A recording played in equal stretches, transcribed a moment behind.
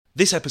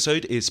This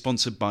episode is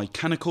sponsored by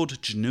Canaccord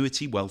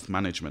Genuity Wealth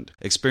Management,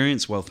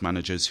 experienced wealth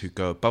managers who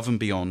go above and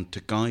beyond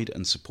to guide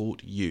and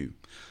support you.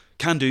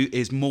 Can do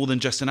is more than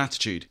just an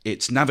attitude.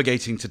 It's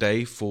navigating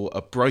today for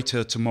a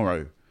brighter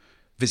tomorrow.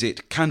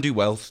 Visit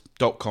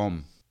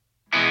candowealth.com.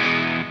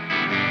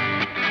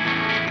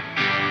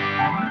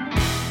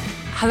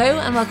 Hello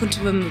and welcome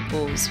to Women with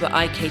Balls, where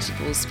I, Katie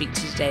Balls, speak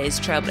to today's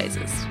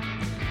trailblazers.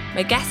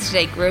 My guest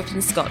today grew up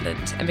in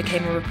Scotland and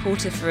became a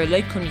reporter for a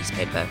local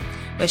newspaper,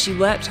 where she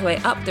worked her way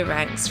up the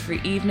ranks through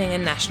evening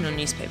and national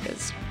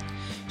newspapers.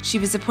 She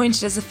was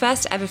appointed as the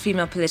first ever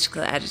female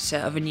political editor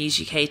of a News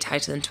UK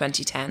title in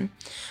 2010,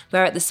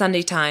 where at the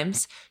Sunday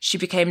Times, she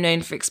became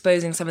known for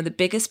exposing some of the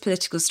biggest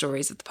political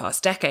stories of the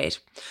past decade,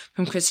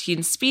 from Chris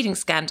Huhne's speeding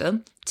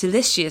scandal to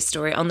this year's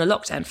story on the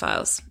lockdown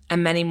files,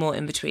 and many more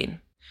in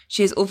between.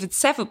 She has authored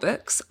several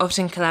books,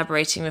 often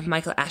collaborating with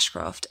Michael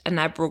Ashcroft, and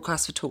now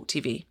broadcasts for Talk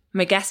TV.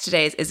 My guest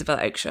today is Isabel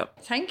Oakeshott.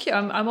 Thank you.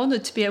 I'm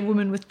honoured to be a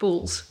woman with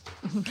balls.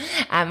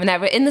 Now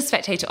we're in the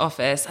Spectator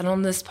office, and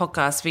on this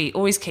podcast we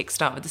always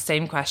kickstart with the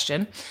same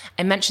question.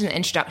 I mentioned in the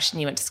introduction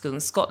you went to school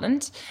in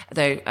Scotland,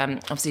 though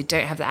obviously you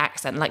don't have the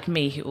accent like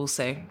me, who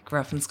also grew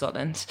up in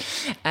Scotland.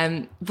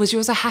 Was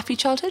yours a happy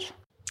childhood?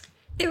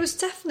 It was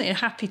definitely a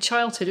happy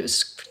childhood. It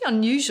was a pretty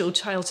unusual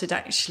childhood,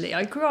 actually.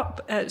 I grew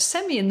up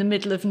semi in the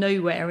middle of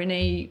nowhere in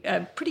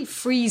a pretty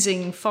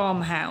freezing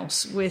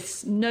farmhouse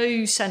with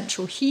no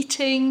central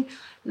heating,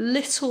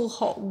 little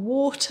hot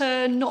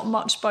water, not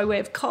much by way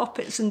of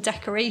carpets and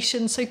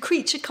decoration. So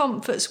creature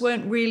comforts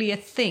weren't really a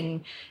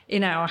thing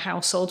in our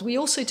household. We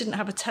also didn't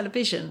have a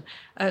television.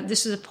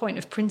 This was a point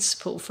of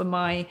principle for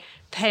my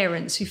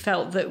parents, who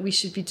felt that we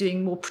should be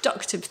doing more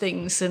productive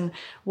things than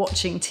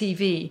watching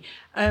TV.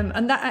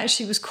 And that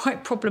actually was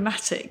quite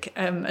problematic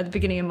at the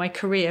beginning of my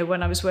career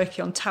when I was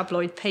working on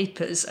tabloid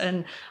papers,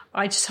 and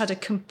I just had a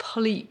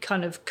complete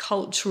kind of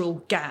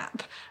cultural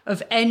gap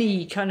of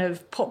any kind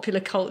of popular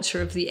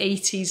culture of the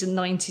 80s and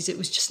 90s. It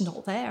was just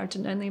not there. I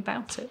didn't know anything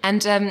about it.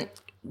 And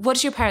what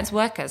did your parents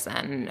work as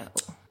then?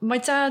 My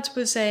dad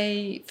was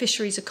a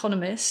fisheries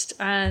economist,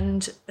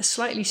 and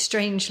slightly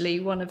strangely,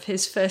 one of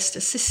his first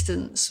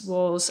assistants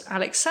was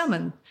Alex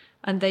Salmon,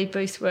 and they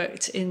both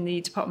worked in the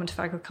Department of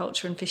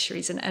Agriculture and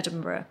Fisheries in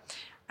Edinburgh.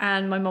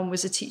 And my mum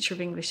was a teacher of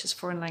English as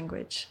foreign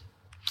language.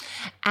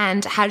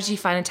 And how did you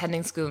find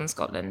attending school in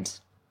Scotland?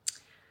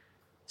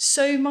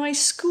 So my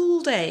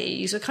school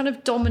days are kind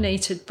of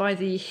dominated by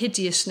the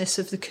hideousness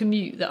of the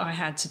commute that I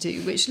had to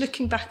do, which,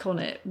 looking back on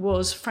it,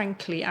 was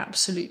frankly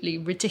absolutely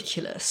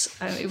ridiculous.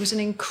 It was an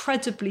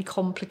incredibly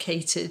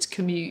complicated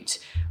commute,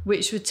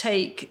 which would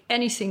take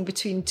anything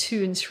between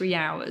 2 and 3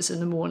 hours in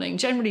the morning,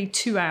 generally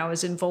 2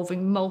 hours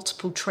involving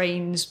multiple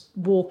trains,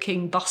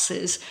 walking,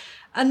 buses,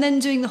 and then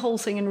doing the whole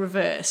thing in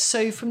reverse.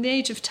 So from the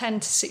age of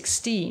 10 to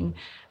 16,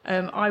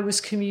 I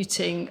was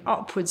commuting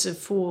upwards of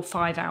 4 or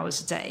 5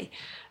 hours a day.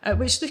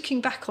 Which,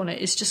 looking back on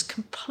it, is just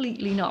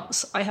completely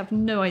nuts. I have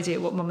no idea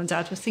what mum and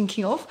dad were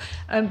thinking of,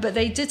 but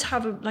they did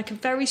have a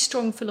very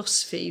strong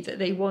philosophy that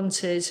they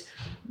wanted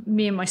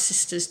me and my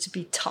sisters to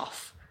be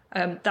tough.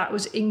 That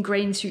was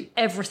ingrained through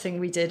everything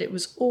we did. It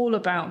was all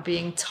about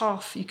being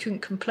tough. You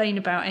couldn't complain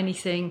about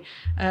anything.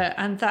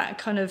 And that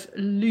kind of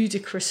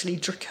ludicrously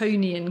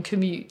draconian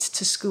commute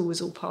to school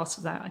was all part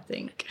of that, I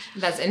think.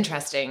 That's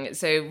interesting.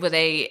 So were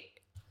they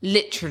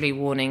literally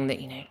warning that,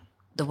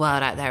 the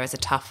world out there is a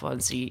tough one,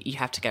 so you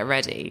have to get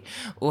ready?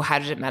 Or how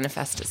did it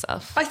manifest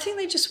itself? I think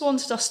they just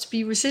wanted us to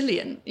be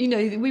resilient.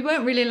 We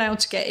weren't really allowed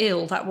to get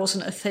ill. That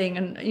wasn't a thing.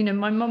 And,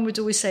 my mum would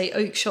always say,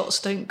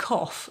 Oakeshotts don't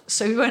cough.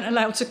 So we weren't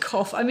allowed to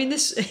cough. I mean,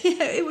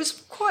 it was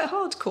quite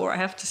hardcore, I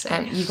have to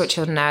say. You've got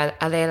children now.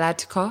 Are they allowed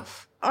to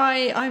cough?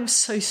 I'm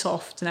so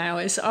soft now.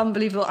 It's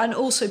unbelievable. And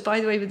also, by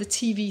the way, with the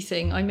TV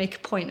thing, I make a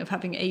point of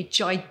having a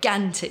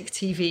gigantic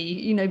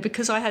TV,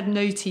 because I had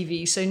no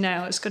TV. So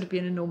now it's got to be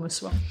an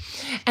enormous one.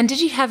 And did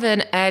you have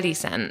an early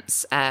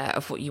sense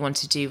of what you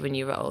wanted to do when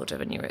you were older,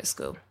 when you were at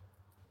school?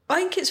 I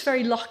think it's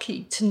very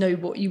lucky to know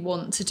what you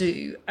want to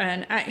do,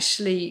 and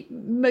actually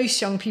most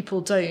young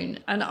people don't.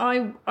 And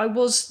I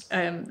was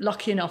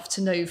lucky enough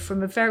to know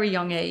from a very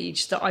young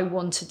age that I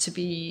wanted to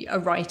be a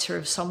writer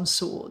of some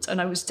sort, and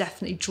I was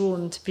definitely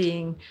drawn to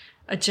being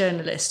a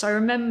journalist. I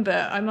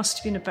remember I must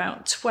have been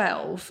about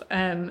 12,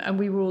 and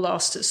we were all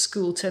asked at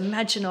school to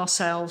imagine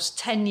ourselves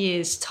 10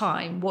 years'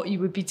 time, what you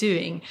would be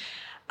doing.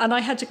 And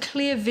I had a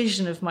clear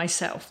vision of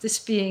myself, this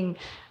being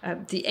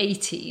the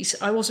 80s.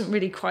 I wasn't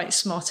really quite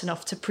smart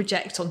enough to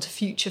project onto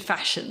future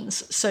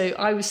fashions. So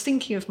I was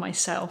thinking of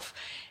myself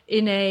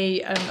in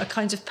a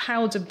kind of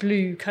powder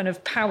blue kind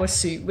of power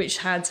suit, which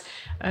had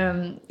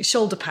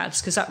shoulder pads,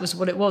 because that was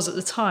what it was at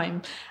the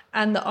time,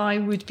 and that I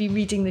would be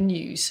reading the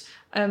news.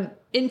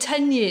 In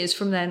 10 years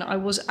from then, I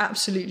was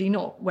absolutely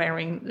not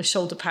wearing the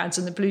shoulder pads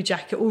and the blue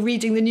jacket or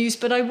reading the news,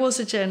 but I was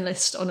a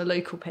journalist on a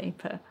local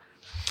paper.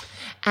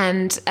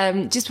 And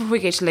just before we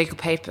go to local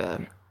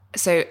paper,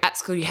 so at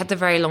school you had the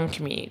very long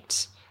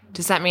commute.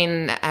 Does that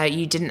mean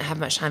you didn't have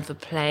much time for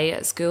play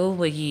at school?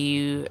 Were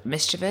you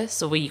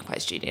mischievous or were you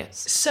quite studious?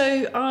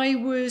 So I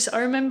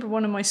remember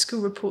one of my school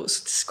reports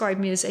described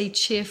me as a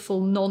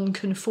cheerful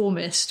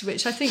non-conformist,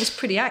 which I think is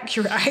pretty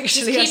accurate,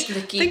 actually. I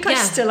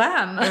still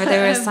am. Or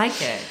they were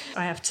psychic.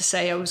 I have to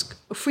say I was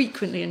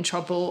frequently in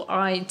trouble.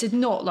 I did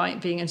not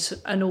like being in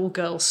an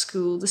all-girls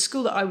school. The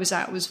school that I was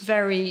at was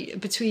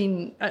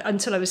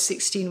until I was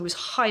 16, was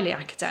highly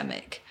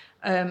academic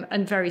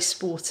and very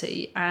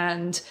sporty.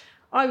 And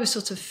I was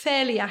sort of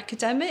fairly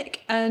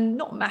academic and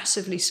not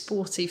massively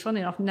sporty.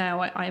 Funnily enough,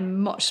 now I'm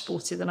much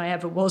sportier than I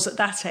ever was at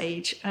that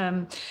age.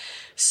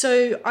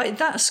 So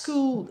that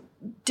school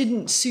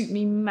didn't suit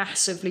me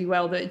massively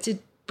well, though it did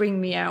bring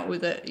me out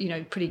with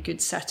a pretty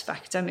good set of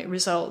academic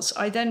results.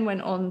 I then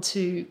went on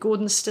to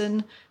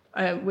Gordonston,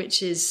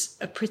 which is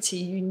a pretty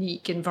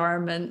unique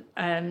environment.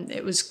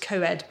 It was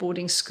co-ed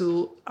boarding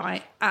school.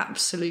 I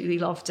absolutely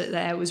loved it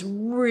there. I was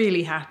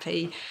really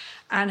happy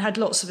and had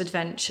lots of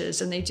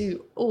adventures, and they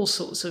do all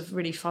sorts of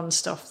really fun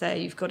stuff there.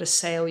 You've got to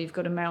sail, you've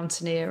got to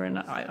mountaineer, and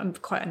I'm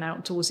quite an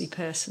outdoorsy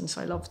person,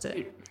 so I loved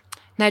it.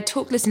 Now,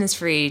 talk listeners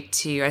through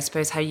to, I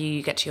suppose, how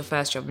you get to your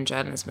first job in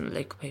journalism in a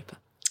local paper.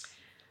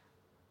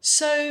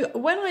 So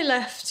when I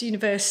left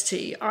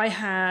university, I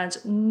had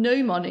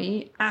no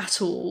money at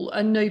all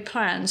and no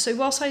plan. So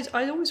whilst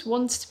I always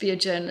wanted to be a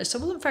journalist, I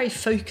wasn't very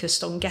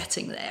focused on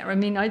getting there. I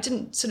mean, I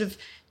didn't sort of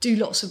do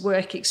lots of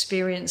work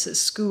experience at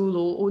school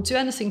or do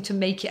anything to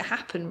make it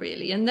happen,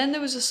 really. And then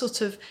there was a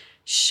sort of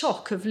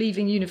shock of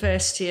leaving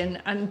university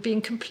and being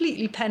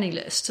completely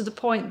penniless, to the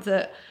point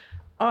that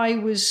I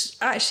was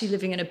actually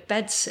living in a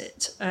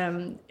bedsit.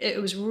 It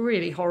was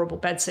really horrible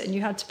bedsit, and you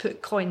had to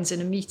put coins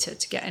in a meter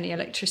to get any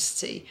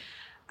electricity.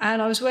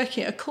 And I was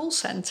working at a call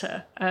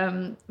centre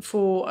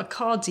for a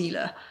car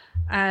dealer,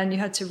 and you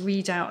had to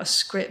read out a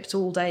script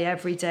all day,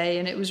 every day,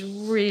 and it was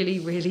really,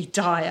 really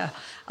dire.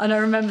 And I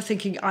remember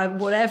thinking,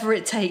 whatever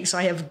it takes,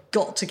 I have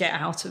got to get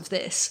out of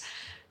this.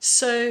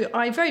 So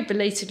I very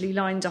belatedly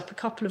lined up a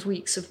couple of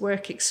weeks of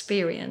work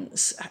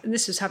experience. And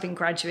this was having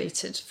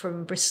graduated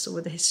from Bristol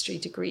with a history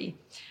degree.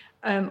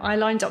 I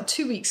lined up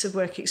 2 weeks of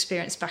work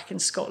experience back in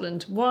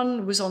Scotland.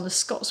 One was on the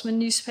Scotsman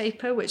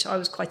newspaper, which I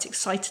was quite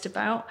excited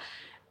about.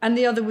 And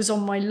the other was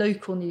on my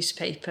local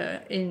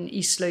newspaper in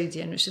East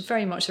Lothian, which is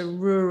very much a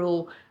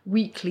rural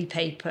weekly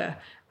paper.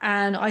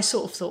 And I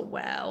sort of thought,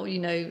 well,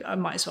 I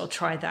might as well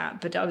try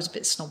that. But I was a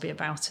bit snobby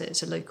about it.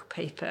 It's a local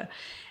paper.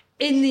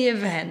 In the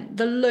event,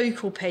 the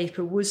local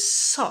paper was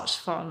such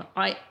fun.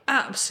 I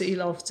absolutely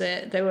loved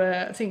it. There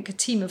were, I think, a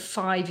team of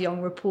 5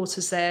 young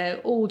reporters there,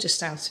 all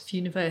just out of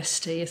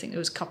university. I think there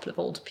was a couple of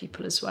older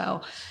people as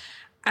well.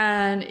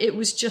 And it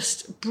was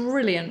just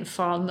brilliant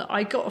fun.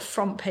 I got a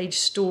front page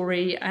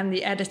story, and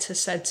the editor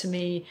said to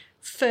me,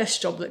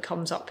 "First job that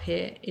comes up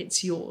here,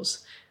 it's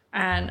yours."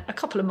 And a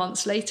couple of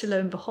months later, lo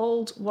and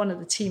behold, one of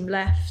the team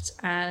left,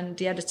 and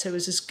the editor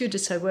was as good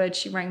as her word.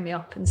 She rang me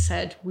up and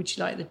said, "Would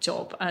you like the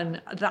job?"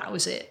 And that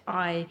was it.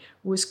 I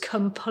was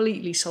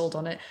completely sold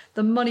on it.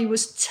 The money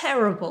was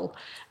terrible.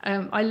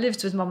 I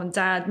lived with mum and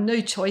dad,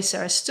 no choice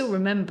there. I still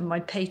remember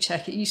my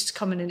paycheck. It used to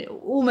come in and it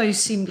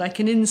almost seemed like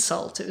an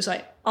insult. It was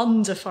like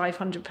under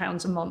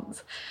 £500 a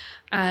month.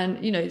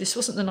 And, this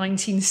wasn't the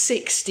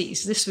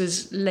 1960s. This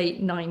was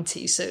late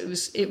 90s. So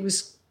it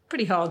was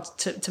pretty hard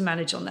to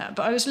manage on that.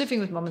 But I was living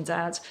with mum and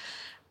dad,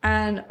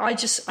 and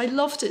I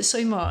loved it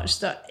so much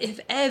that if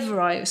ever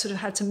I sort of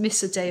had to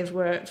miss a day of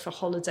work for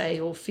holiday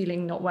or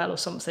feeling not well or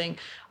something,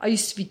 I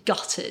used to be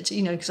gutted,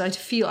 because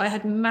I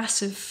had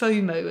massive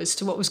FOMO as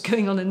to what was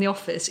going on in the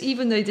office,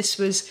 even though this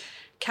was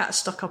cat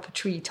stuck up a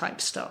tree type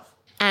stuff.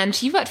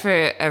 And you worked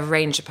for a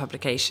range of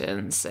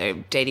publications,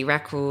 so Daily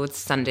Record,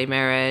 Sunday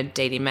Mirror,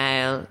 Daily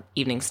Mail,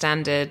 Evening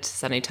Standard,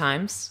 Sunday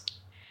Times.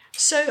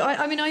 So,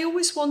 I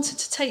always wanted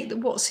to take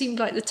what seemed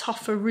like the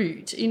tougher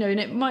route, and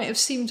it might have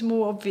seemed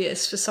more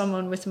obvious for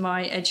someone with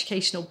my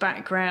educational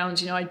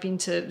background. I'd been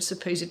to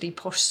supposedly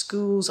posh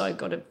schools. I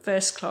got a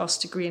first-class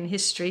degree in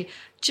history,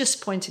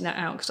 just pointing that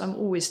out because I'm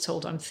always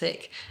told I'm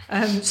thick.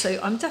 So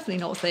I'm definitely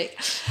not thick.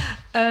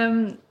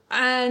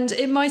 And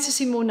it might have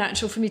seemed more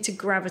natural for me to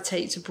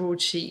gravitate to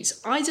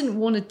broadsheets. I didn't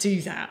want to do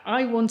that.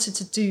 I wanted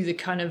to do the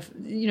kind of,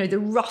 the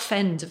rough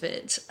end of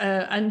it.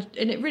 And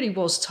it really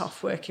was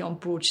tough working on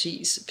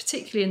broadsheets,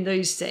 particularly in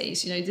those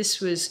days.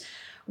 This was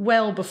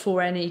well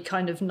before any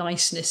kind of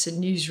niceness in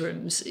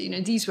newsrooms.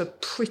 These were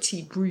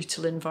pretty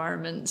brutal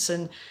environments.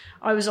 And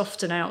I was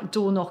often out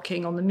door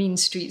knocking on the mean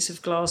streets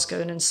of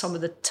Glasgow and in some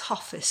of the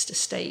toughest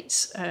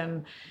estates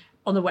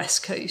on the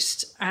West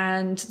Coast,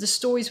 and the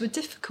stories were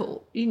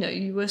difficult.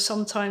 You were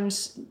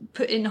sometimes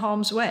put in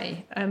harm's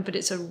way, but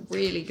it's a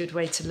really good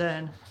way to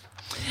learn.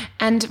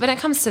 And when it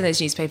comes to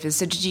those newspapers,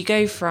 so did you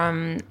go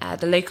from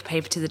the local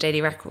paper to the Daily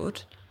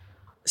Record?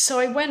 So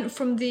I went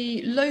from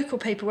the local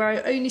paper, where I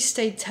only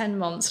stayed 10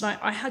 months, and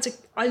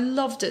I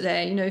loved it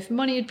there. If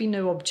money had been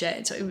no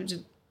object, I would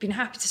have been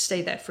happy to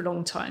stay there for a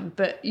long time.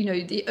 But,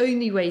 the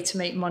only way to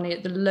make money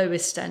at the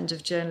lowest end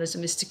of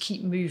journalism is to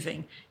keep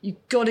moving.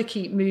 You've got to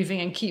keep moving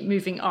and keep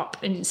moving up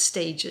in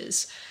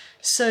stages.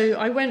 So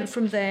I went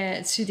from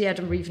there to the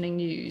Edinburgh Evening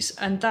News,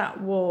 and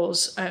that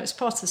was it was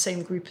part of the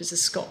same group as the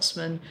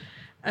Scotsman,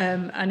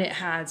 and it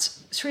had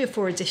 3 or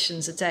 4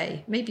 editions a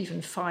day, maybe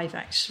even 5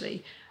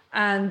 actually.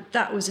 And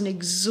that was an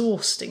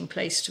exhausting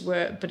place to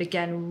work, but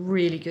again,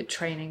 really good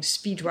training,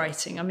 speed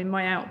writing. I mean,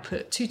 my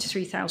output, 2,000 to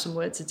 3,000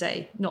 words a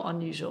day, not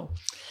unusual.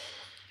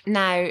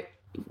 Now,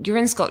 you're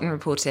in Scotland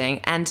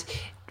reporting, and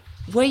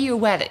were you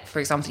aware that, for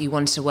example, you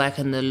wanted to work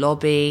in the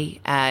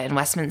lobby in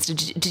Westminster?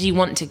 Did you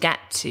want to get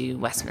to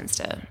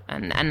Westminster?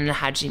 And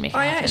how did you make it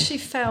happen? I actually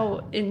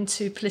fell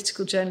into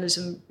political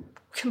journalism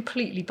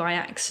completely by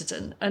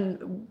accident,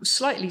 and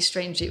slightly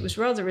strangely, it was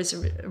rather as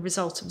a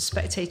result of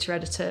Spectator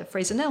editor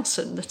Fraser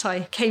Nelson that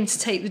I came to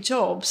take the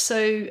job.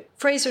 So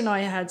Fraser and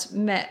I had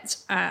met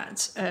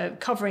at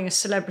covering a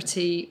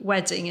celebrity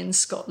wedding in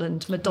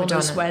Scotland,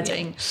 Madonna's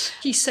wedding. Yeah.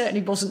 He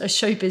certainly wasn't a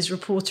showbiz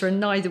reporter, and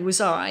neither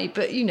was I,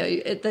 but you know,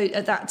 at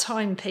that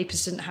time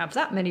papers didn't have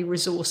that many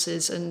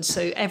resources, and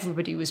so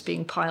everybody was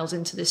being piled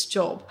into this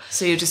job.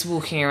 So you're just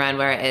walking around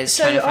where it is.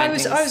 So I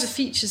was a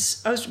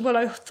features.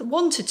 I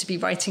wanted to be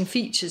writing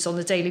features on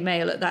the Daily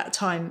Mail at that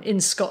time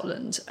in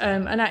Scotland,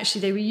 and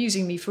actually they were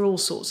using me for all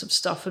sorts of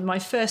stuff, and my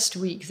first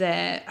week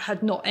there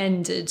had not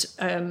ended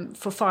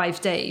for 5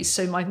 days.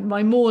 So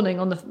my morning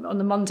on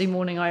the Monday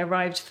morning, I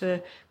arrived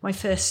for my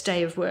first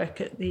day of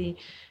work at the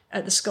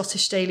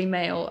Scottish Daily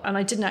Mail, and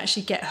I didn't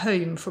actually get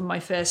home from my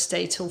first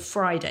day till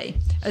Friday,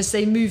 as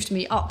they moved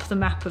me up the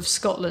map of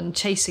Scotland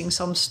chasing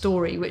some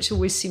story, which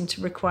always seemed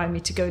to require me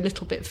to go a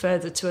little bit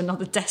further to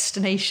another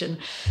destination.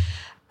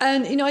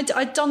 And, you know,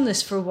 I'd done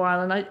this for a while,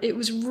 and it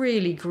was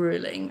really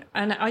grueling,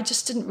 and I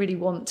just didn't really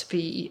want to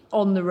be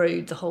on the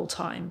road the whole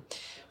time.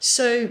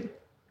 So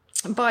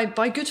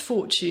by good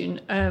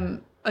fortune,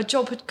 a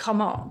job had come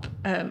up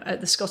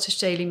at the Scottish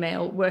Daily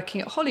Mail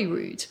working at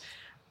Holyrood,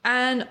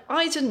 and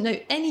I didn't know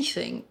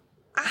anything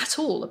at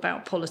all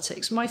about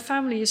politics. My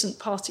family isn't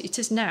party, it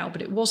is now,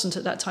 but it wasn't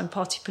at that time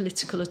party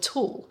political at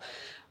all.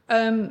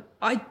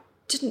 I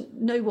didn't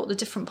know what the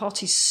different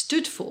parties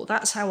stood for.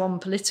 That's how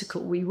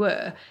unpolitical we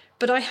were.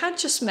 But I had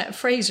just met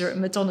Fraser at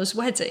Madonna's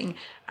wedding,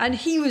 and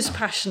he was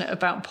passionate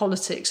about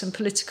politics and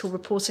political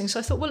reporting. So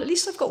I thought, well, at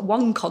least I've got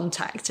one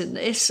contact in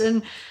this.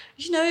 And,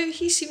 you know,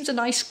 he seemed a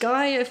nice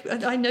guy.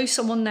 I know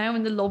someone now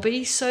in the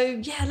lobby. So,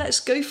 yeah,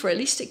 let's go for it. At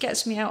least it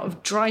gets me out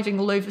of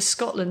driving all over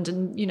Scotland.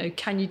 And, you know,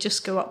 can you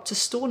just go up to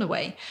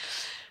Stornoway?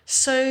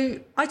 So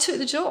I took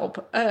the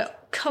job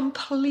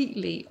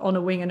completely on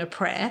a wing and a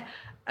prayer.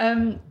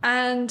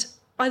 And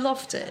I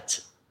loved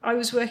it. I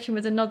was working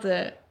with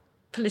another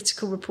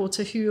political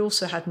reporter who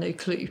also had no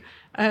clue.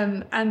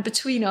 And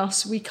between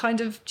us, we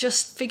kind of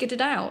just figured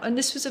it out. And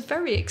this was a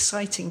very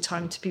exciting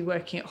time to be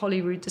working at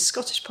Holyrood. The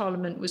Scottish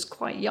Parliament was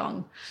quite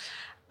young,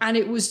 and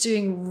it was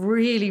doing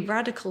really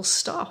radical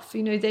stuff.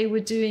 You know, they were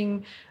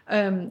doing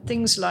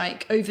things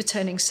like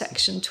overturning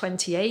Section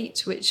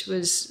 28, which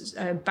was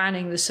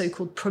banning the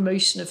so-called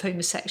promotion of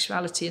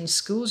homosexuality in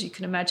schools. You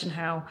can imagine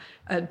how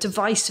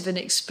divisive and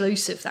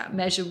explosive that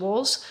measure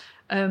was.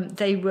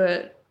 They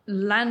were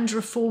land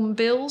reform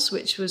bills,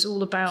 which was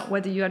all about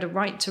whether you had a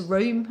right to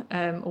roam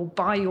or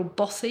buy your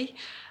bothy,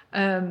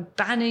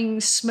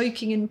 banning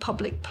smoking in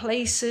public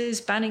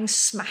places, banning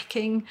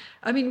smacking.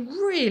 I mean,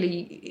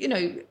 really, you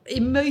know,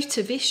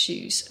 emotive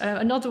issues.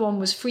 Another one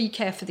was free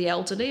care for the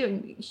elderly,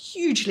 a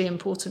hugely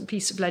important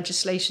piece of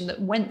legislation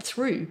that went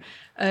through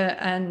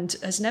and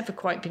has never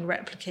quite been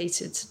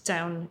replicated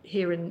down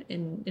here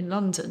in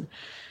London.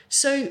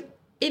 So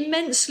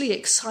immensely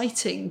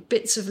exciting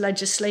bits of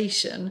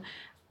legislation.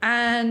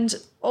 And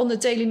on the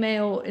Daily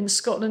Mail in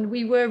Scotland,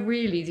 we were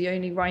really the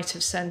only right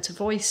of centre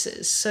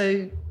voices.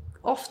 So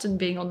often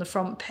being on the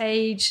front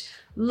page,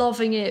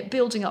 loving it,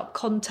 building up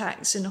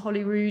contacts in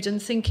Holyrood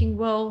and thinking,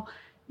 well,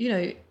 you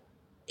know,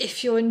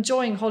 if you're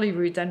enjoying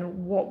Holyrood,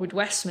 then what would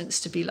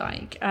Westminster be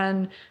like?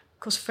 And of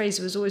course,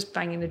 Fraser was always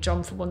banging the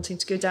drum for wanting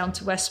to go down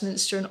to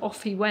Westminster, and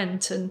off he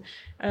went. And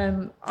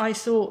I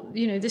thought,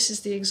 you know, this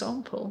is the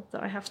example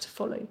that I have to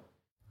follow.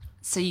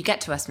 So you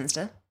get to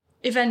Westminster?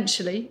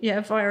 Eventually, yeah,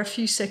 via a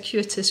few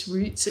circuitous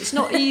routes. It's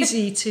not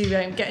easy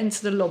to get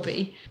into the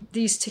lobby.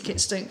 These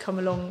tickets don't come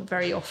along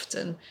very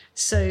often.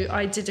 So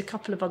I did a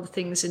couple of other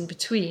things in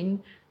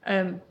between,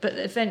 but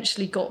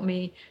eventually got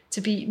me to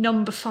be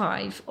number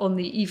 5 on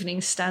the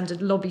Evening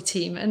Standard lobby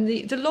team. And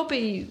the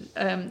lobby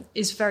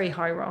is very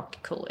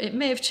hierarchical. It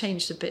may have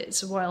changed a bit.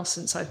 It's a while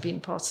since I've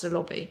been part of the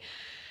lobby.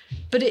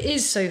 But it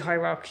is so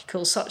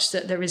hierarchical, such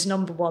that there is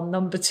number 1,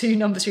 number 2,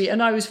 number 3,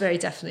 and I was very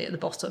definitely at the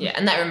bottom. Yeah,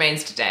 and that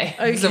remains today.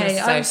 Okay,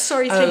 I'm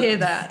sorry to hear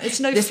that. It's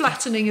no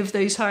flattening of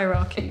those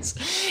hierarchies.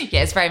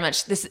 Yeah, it's very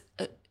much this.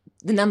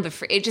 The number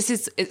 3, it just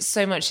is, it's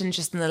so much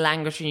interest in the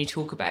language when you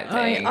talk about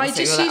things. I so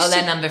just you're like, used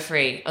they're to- number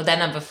 3, they're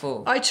number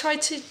 4. I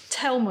tried to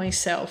tell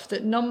myself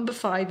that number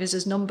 5 is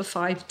as number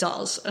 5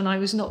 does, and I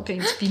was not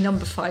going to be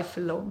number 5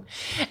 for long.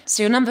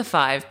 So you're number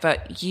 5,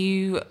 but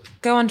you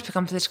go on to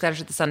become political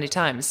editor of the Sunday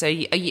Times. So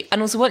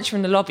and also once you're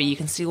in the lobby, you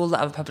can see all the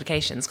other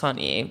publications, can't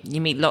you? You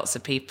meet lots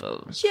of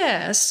people.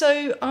 Yeah,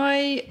 so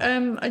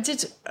I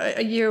did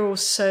a year or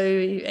so,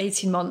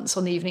 18 months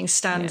on the Evening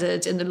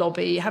Standard in the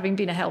lobby, having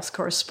been a health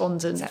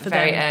correspondent for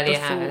very them early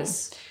before.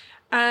 hours.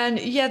 And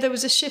yeah, there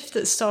was a shift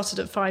that started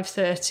at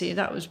 5:30.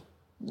 That was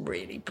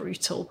really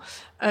brutal,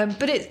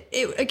 but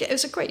it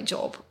was a great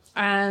job,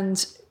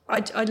 and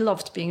I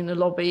loved being in the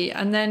lobby.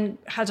 And then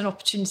had an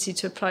opportunity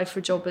to apply for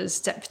a job as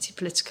deputy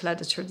political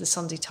editor of the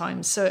Sunday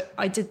Times. So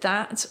I did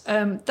that.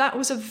 That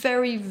was a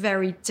very,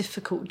 very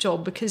difficult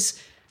job because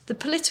the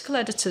political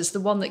editor's the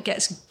one that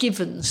gets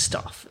given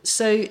stuff.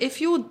 So if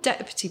you're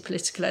deputy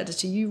political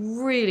editor,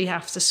 you really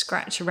have to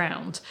scratch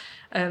around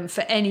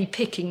for any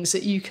pickings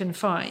that you can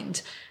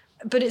find.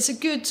 But it's a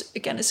good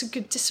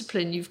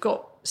discipline. You've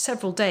got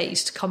several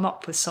days to come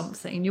up with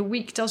something. And your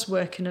week does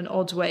work in an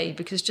odd way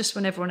because just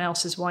when everyone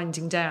else is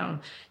winding down,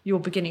 you're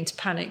beginning to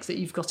panic that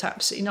you've got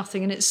absolutely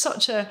nothing. And it's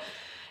such a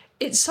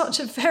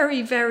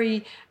very,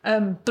 very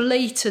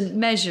blatant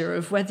measure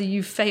of whether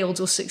you've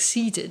failed or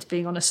succeeded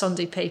being on a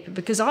Sunday paper,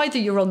 because either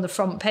you're on the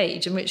front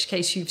page, in which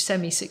case you've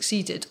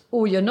semi-succeeded,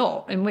 or you're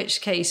not, in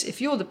which case if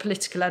you're the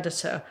political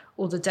editor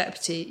or the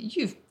deputy,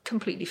 you've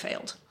completely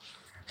failed.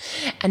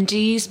 And do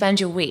you spend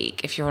your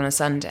week, if you're on a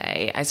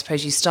Sunday, I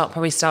suppose you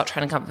probably start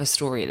trying to come up with a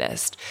story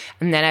list,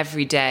 and then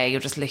every day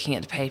you're just looking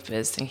at the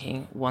papers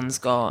thinking, one's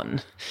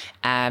gone.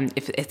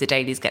 If the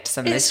dailies get to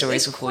some of those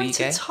stories before you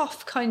go. It's quite a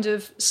tough kind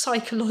of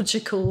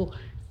psychological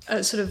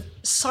sort of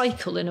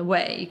cycle in a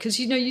way, because,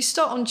 you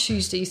start on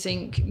Tuesday, you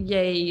think,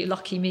 yay,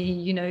 lucky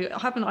me,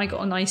 haven't I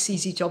got a nice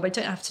easy job? I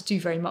don't have to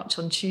do very much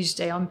on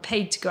Tuesday. I'm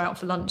paid to go out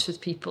for lunch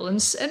with people.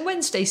 And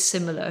Wednesday's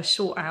similar,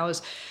 short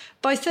hours.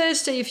 By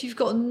Thursday, if you've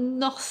got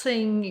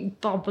nothing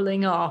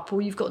bubbling up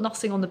or you've got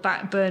nothing on the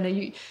back burner,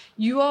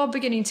 you are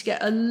beginning to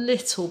get a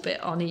little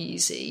bit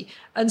uneasy.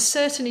 And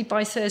certainly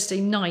by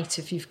Thursday night,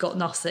 if you've got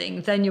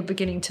nothing, then you're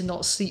beginning to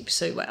not sleep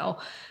so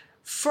well.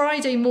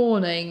 Friday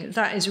morning,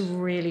 that is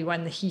really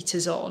when the heat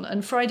is on.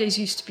 And Fridays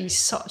used to be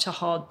such a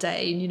hard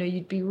day. And,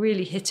 you'd be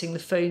really hitting the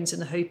phones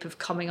in the hope of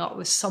coming up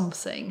with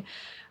something.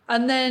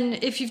 And then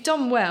if you've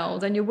done well,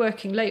 then you're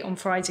working late on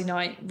Friday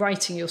night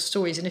writing your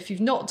stories. And if you've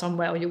not done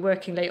well, you're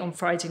working late on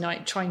Friday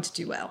night trying to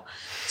do well.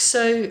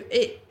 So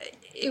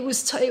it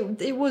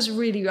was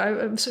really,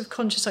 I'm sort of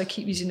conscious I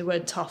keep using the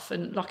word tough,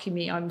 and lucky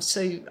me, I'm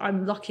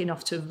lucky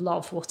enough to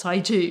love what I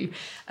do.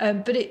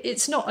 But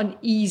it's not an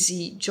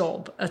easy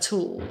job at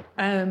all.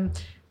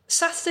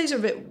 Saturdays are a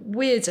bit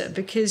weirder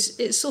because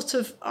it's sort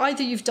of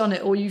either you've done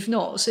it or you've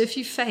not. So if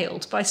you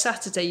failed, by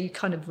Saturday you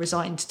kind of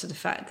resigned to the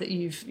fact that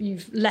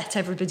you've let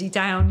everybody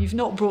down, you've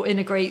not brought in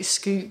a great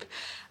scoop,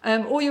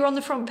 or you're on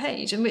the front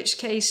page, in which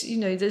case,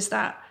 there's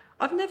that.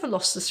 I've never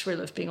lost the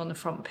thrill of being on the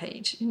front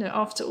page.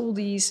 After all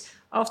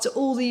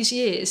these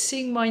years,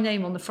 seeing my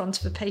name on the front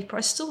of a paper,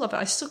 I still love it.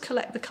 I still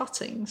collect the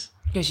cuttings.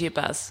 Gives you a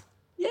buzz.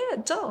 Yeah,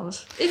 it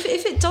does. If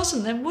it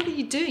doesn't, then what are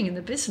you doing in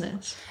the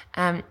business?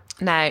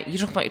 Now, you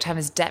talk about your time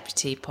as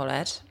deputy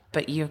Pollard,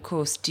 but you, of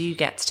course, do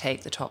get to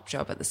take the top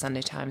job at the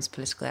Sunday Times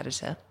political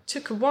editor.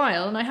 Took a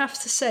while, and I have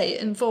to say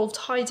it involved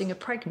hiding a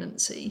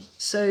pregnancy.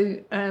 So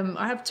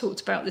I have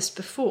talked about this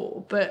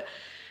before, but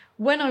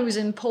when I was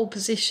in pole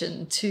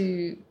position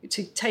to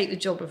take the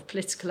job of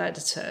political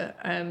editor,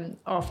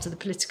 after the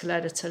political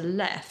editor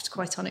left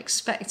quite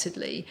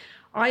unexpectedly,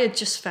 I had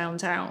just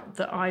found out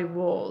that I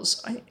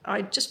was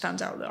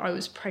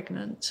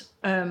pregnant,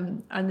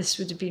 and this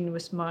would have been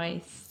with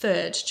my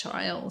 3rd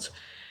child.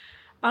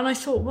 And I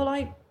thought, well,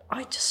 I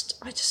just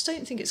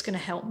don't think it's going to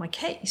help my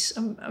case.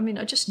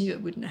 I just knew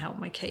it wouldn't help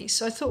my case.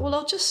 So I thought, well,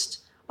 I'll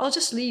just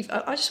leave.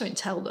 I just won't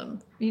tell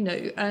them,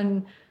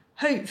 and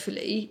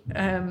hopefully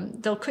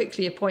they'll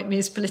quickly appoint me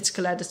as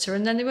political editor,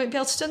 and then they won't be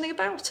able to do anything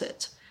about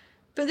it.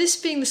 But this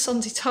being the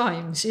Sunday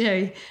Times,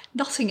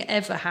 nothing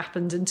ever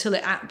happened until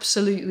it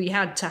absolutely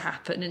had to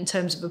happen in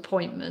terms of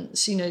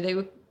appointments. They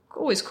were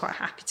always quite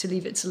happy to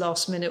leave it to the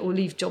last minute or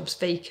leave jobs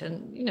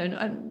vacant,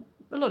 and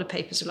a lot of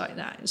papers are like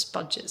that, it's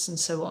budgets and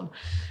so on.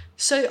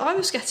 So I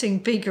was getting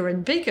bigger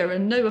and bigger,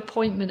 and no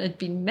appointment had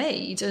been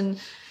made, and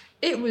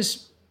it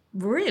was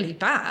really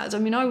bad.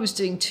 I was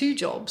doing 2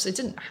 jobs. They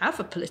didn't have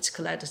a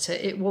political editor.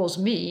 It was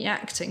me,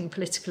 acting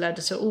political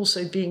editor,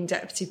 also being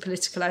deputy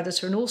political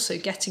editor, and also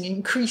getting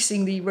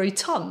increasingly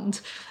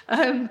rotund.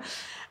 It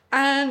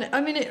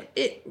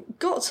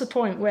got to the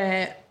point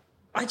where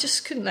I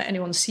just couldn't let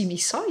anyone see me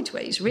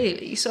sideways,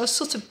 really. So I was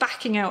sort of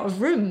backing out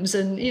of rooms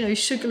and,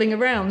 shuggling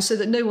around so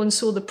that no one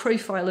saw the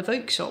profile of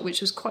Oakeshott,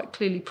 which was quite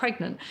clearly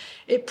pregnant.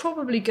 It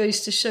probably goes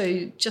to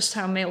show just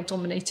how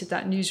male-dominated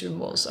that newsroom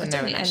was. I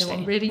don't think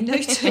anyone really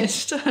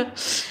noticed.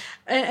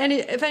 And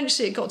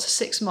eventually it got to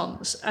 6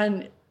 months.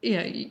 And,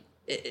 you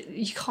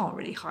can't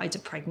really hide a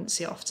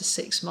pregnancy after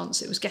 6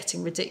 months. It was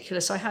getting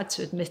ridiculous. I had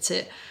to admit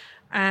it.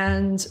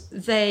 And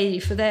they,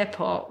 for their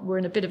part, were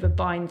in a bit of a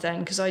bind then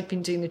because I'd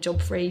been doing the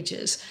job for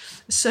ages.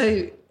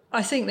 So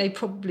I think they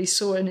probably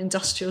saw an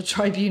industrial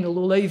tribunal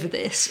all over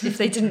this if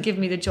they didn't give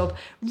me the job.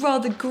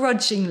 Rather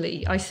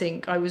grudgingly, I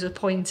think, I was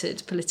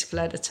appointed political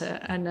editor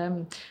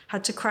and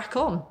had to crack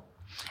on.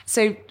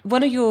 So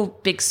one of your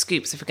big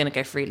scoops, if we're going to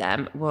go through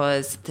them,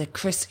 was the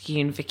Chris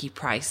Huhne, Vicky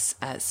Pryce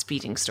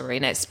speeding story.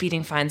 Now,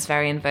 speeding fines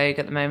very in vogue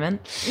at the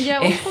moment. Yeah,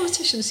 all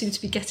politicians seem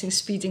to be getting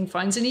speeding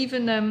fines, and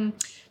even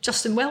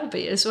Justin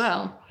Welby as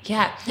well.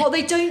 Yeah. What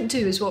they don't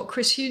do is what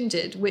Chris Huhne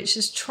did, which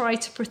is try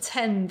to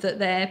pretend that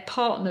their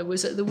partner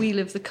was at the wheel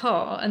of the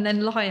car and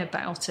then lie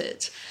about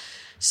it.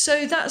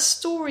 So that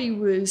story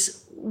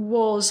was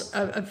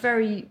a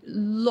very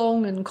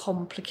long and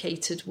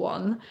complicated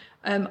one.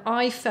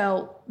 I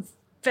felt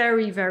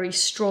very, very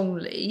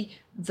strongly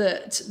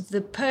that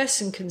the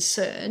person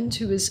concerned,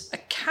 who was a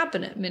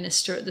cabinet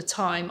minister at the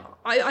time,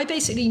 I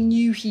basically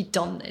knew he'd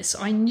done this.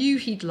 I knew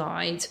he'd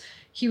lied.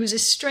 He was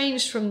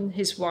estranged from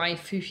his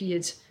wife, who he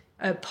had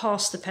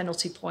passed the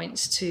penalty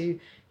points to.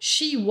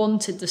 She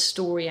wanted the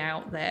story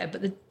out there,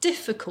 but the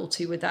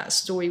difficulty with that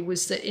story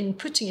was that in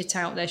putting it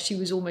out there, she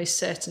was almost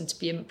certain to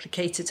be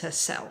implicated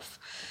herself.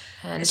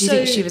 And do you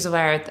think she was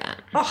aware of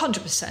that?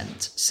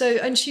 100%. So,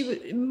 and she was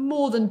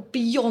more than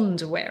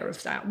beyond aware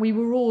of that. We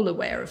were all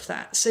aware of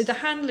that. So the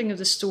handling of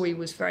the story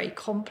was very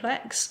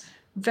complex,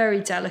 very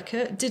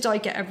delicate. Did I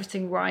get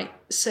everything right?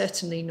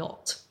 Certainly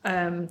not.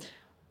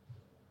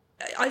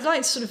 I'd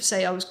like to sort of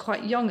say I was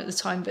quite young at the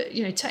time, but,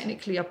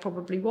 technically I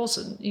probably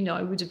wasn't.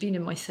 I would have been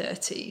in my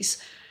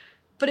 30s.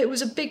 But it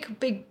was a big,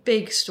 big,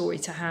 big story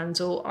to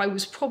handle.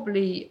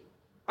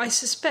 I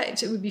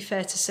suspect it would be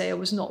fair to say I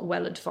was not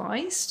well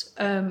advised,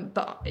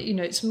 but,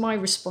 it's my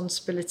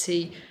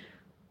responsibility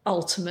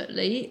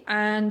ultimately.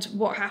 And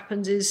what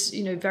happened is,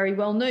 very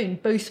well known.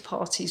 Both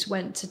parties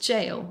went to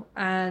jail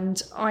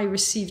and I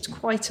received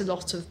quite a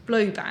lot of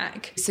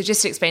blowback. So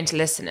just to explain to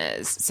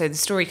listeners, so the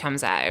story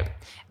comes out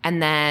and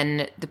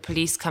then the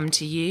police come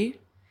to you?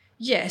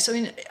 Yes,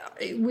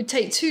 it would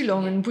take too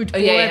long and would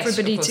bore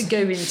everybody to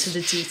go into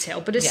the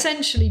detail. But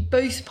essentially,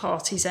 both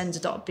parties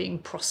ended up being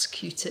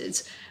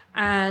prosecuted.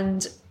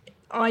 And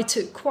I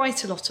took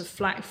quite a lot of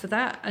flack for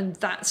that, and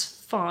that's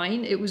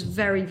fine. It was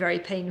very, very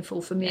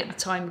painful for me at the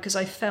time because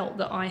I felt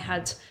that I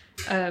had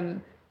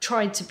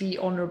tried to be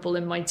honourable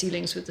in my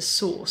dealings with the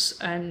source.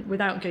 And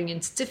without going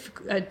into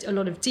a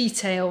lot of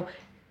detail,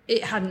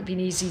 it hadn't been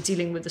easy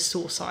dealing with the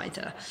source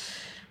either.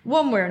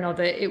 One way or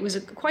another, it was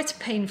quite a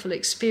painful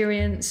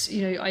experience.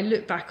 I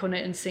look back on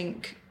it and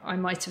think I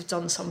might have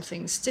done some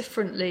things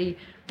differently.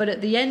 But at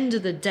the end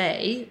of the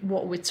day,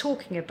 what we're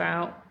talking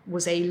about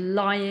was a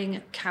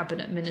lying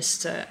cabinet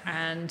minister,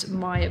 and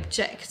my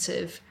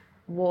objective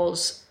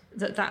was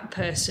that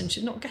person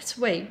should not get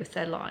away with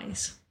their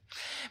lies.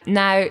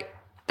 Now,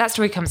 that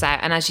story comes out,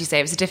 and as you say,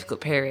 it was a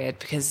difficult period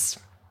because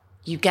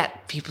you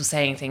get people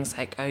saying things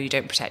like, oh, you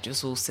don't protect your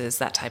sources,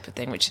 that type of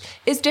thing, which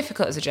is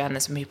difficult as a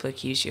journalist when people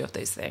accuse you of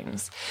those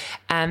things.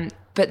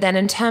 But then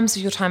in terms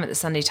of your time at the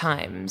Sunday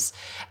Times,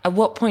 at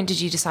what point did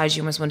you decide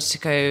you almost wanted to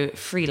go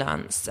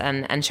freelance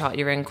and chart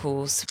your own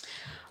course?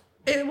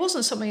 It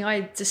wasn't something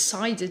I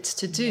decided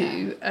to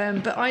do,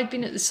 but I'd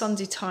been at the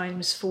Sunday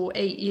Times for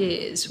 8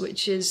 years,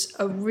 which is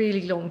a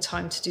really long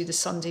time to do the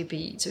Sunday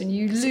beat. And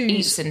you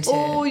lose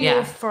all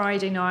your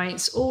Friday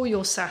nights, all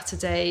your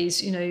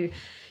Saturdays,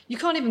 You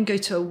can't even go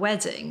to a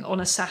wedding on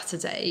a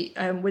Saturday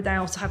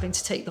without having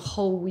to take the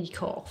whole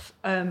week off.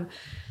 And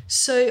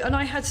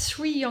I had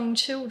 3 young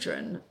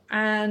children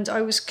and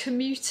I was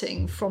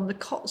commuting from the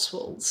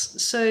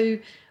Cotswolds.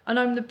 And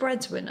I'm the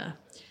breadwinner.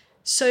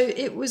 So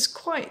it was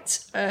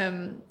quite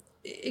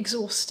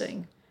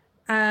exhausting.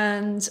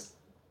 And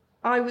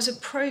I was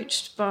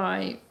approached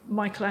by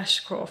Michael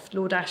Ashcroft,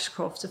 Lord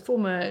Ashcroft, a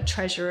former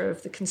treasurer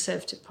of the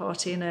Conservative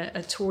Party and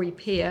a Tory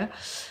peer,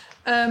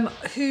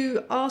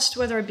 who asked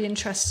whether I'd be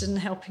interested in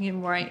helping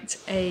him write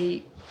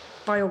a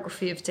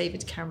biography of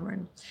David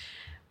Cameron.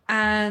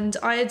 And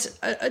I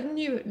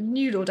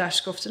knew Lord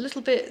Ashcroft a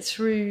little bit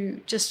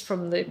just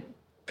from the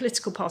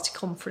political party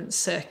conference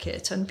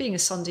circuit, and being a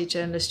Sunday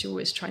journalist, you're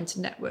always trying to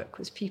network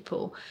with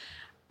people.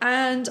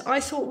 And I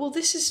thought, well,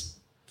 this is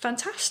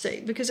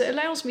fantastic because it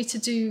allows me to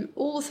do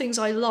all the things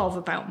I love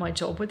about my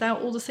job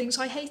without all the things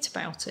I hate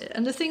about it.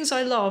 And the things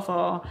I love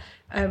are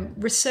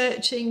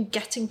researching,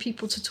 getting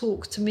people to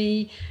talk to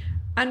me,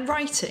 and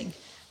writing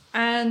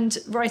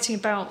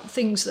about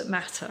things that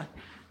matter.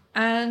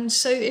 And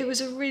so it was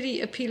a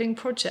really appealing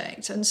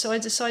project. And so I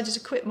decided to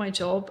quit my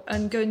job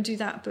and go and do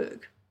that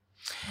book.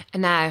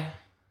 And now,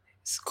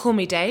 Call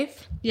Me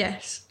Dave.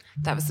 Yes.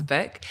 That was the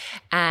book.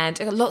 And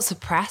it got lots of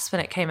press when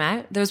it came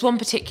out. There was one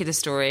particular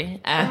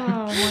story.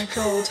 Oh, my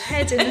God.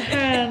 Head in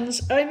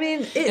hands.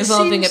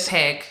 Involving a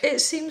pig. It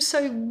seems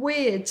so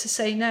weird to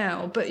say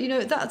now. But,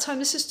 at that time,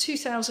 this is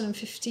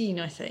 2015,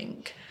 I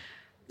think.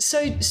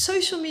 So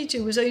social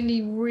media was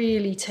only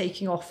really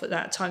taking off at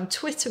that time.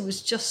 Twitter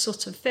was just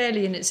sort of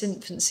fairly in its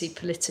infancy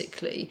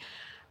politically.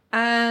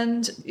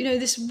 And,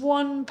 this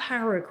one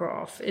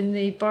paragraph in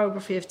the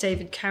biography of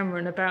David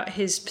Cameron about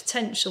his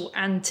potential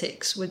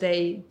antics with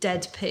a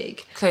dead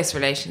pig. Close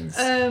relations.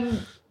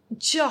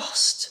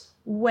 Just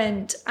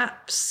went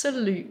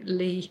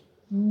absolutely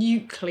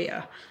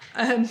nuclear.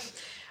 And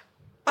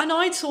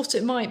I thought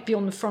it might be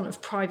on the front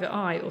of Private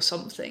Eye or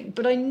something,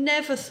 but I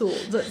never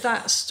thought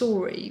that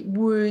story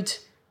would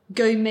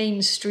go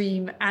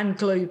mainstream and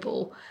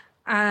global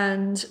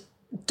and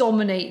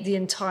dominate the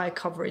entire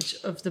coverage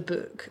of the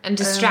book. And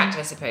distract,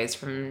 I suppose,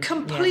 from...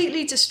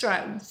 Completely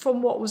distract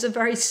from what was a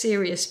very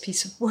serious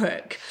piece of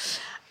work.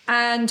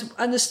 And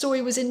the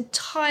story was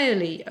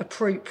entirely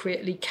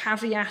appropriately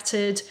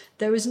caveated.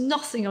 There was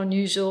nothing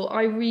unusual.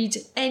 I read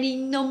any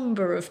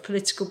number of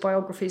political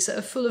biographies that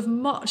are full of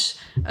much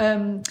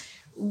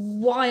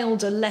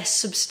wilder, less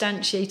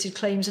substantiated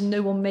claims, and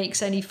no one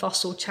makes any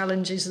fuss or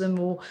challenges them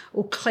or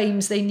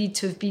claims they need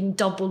to have been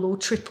double or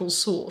triple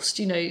sourced.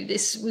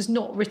 This was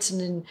not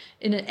written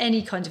in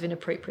any kind of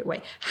inappropriate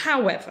way.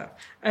 However,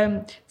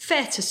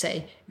 fair to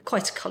say,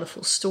 quite a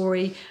colourful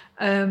story.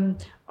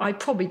 I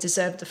probably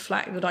deserved the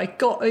flack that I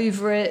got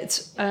over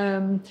it.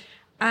 I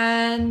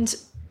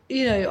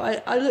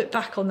look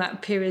back on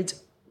that period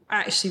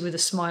actually with a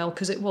smile,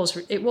 because it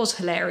was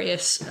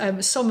hilarious.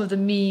 Some of the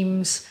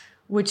memes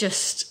were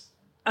just,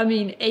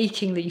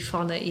 achingly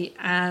funny,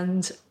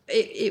 and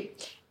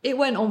it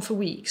went on for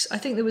weeks. I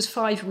think there was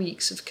 5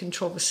 weeks of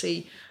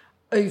controversy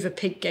over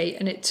Piggate,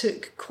 and it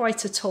took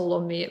quite a toll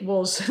on me. It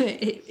was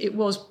it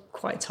was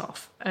quite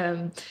tough,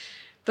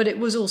 but it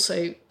was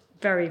also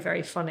very,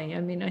 very funny.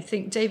 I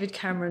think David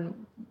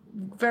Cameron,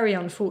 very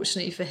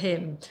unfortunately for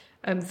him,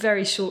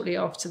 very shortly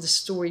after the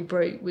story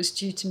broke, was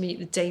due to meet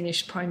the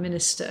Danish Prime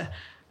Minister.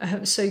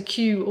 So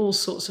cue all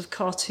sorts of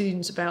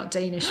cartoons about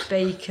Danish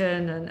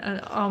bacon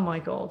and oh my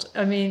God.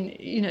 I think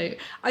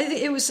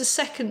it was the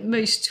second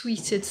most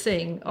tweeted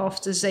thing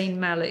after Zayn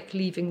Malik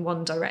leaving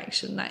One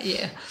Direction that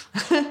year.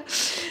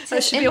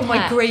 That should be on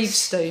my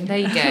gravestone. There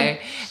you go.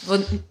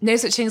 Well, no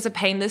such thing as a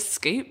painless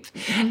scoop.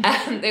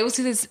 They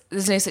also,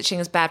 there's no such thing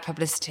as bad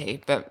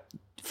publicity, but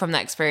from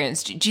that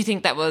experience, do you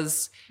think that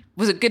was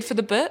it good for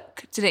the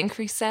book? Did it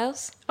increase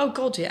sales? Oh,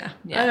 God, yeah.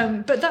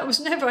 But that was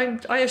never,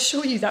 I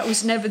assure you, that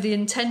was never the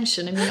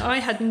intention. I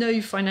had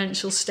no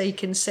financial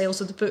stake in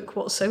sales of the book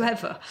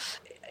whatsoever.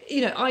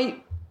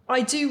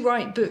 I do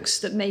write books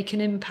that make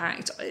an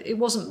impact. It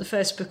wasn't the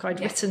first book I'd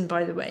written,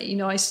 by the way.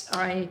 No,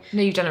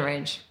 you've done a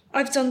range.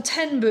 I've done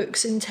 10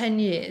 books in 10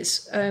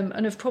 years,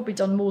 and I've probably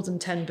done more than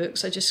 10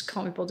 books. I just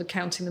can't be bothered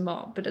counting them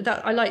up. But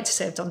I like to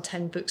say I've done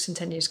 10 books in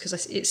 10 years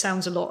because it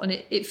sounds a lot, and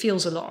it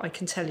feels a lot, I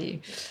can tell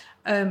you.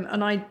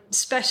 And I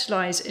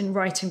specialise in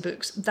writing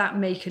books that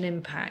make an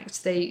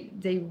impact.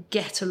 They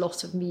get a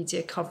lot of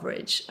media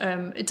coverage.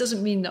 It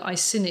doesn't mean that I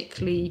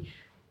cynically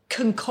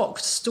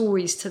concoct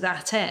stories to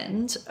that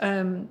end,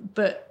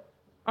 but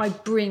I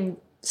bring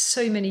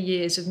so many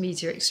years of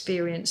media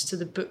experience to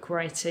the book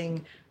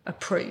writing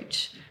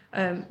approach.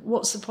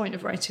 What's the point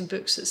of writing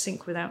books that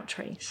sink without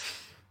trace?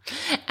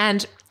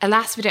 And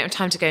alas, we don't have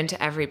time to go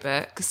into every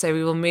book, so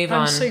we will move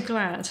on. I'm so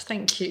glad,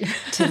 thank you.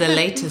 To the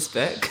latest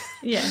book.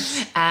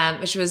 Yes.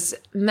 Which was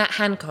Matt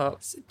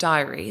Hancock's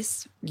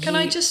Diaries. Can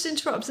I just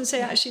interrupt and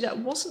say, actually, that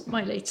wasn't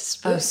my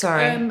latest book. Oh,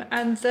 sorry.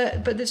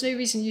 But there's no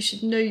reason you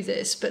should know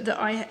this, but that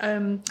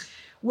I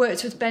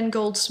worked with Ben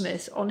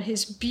Goldsmith on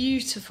his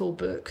beautiful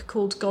book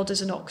called God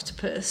is an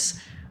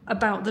Octopus,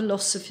 about the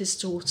loss of his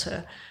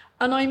daughter.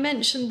 And I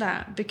mentioned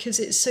that because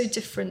it's so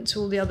different to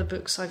all the other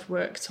books I've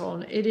worked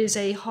on. It is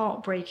a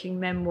heartbreaking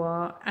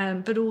memoir,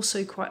 but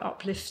also quite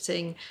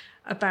uplifting,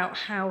 about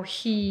how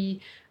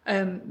he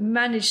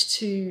managed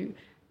to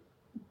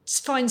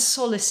find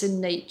solace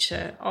in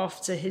nature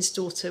after his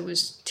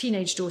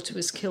teenage daughter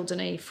was killed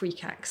in a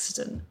freak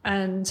accident.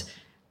 And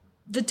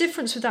the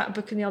difference with that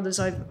book and the others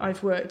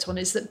I've worked on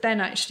is that Ben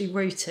actually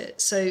wrote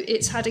it. So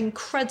it's had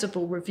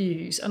incredible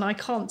reviews, and I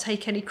can't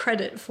take any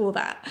credit for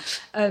that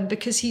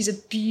because he's a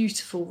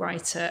beautiful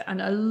writer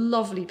and a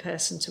lovely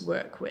person to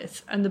work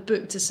with. And the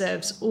book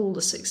deserves all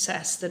the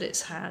success that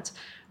it's had.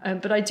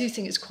 But I do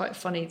think it's quite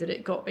funny that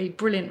it got a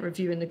brilliant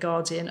review in The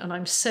Guardian, and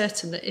I'm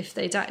certain that if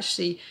they'd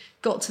actually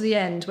got to the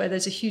end where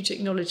there's a huge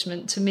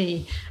acknowledgement to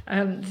me,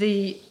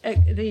 the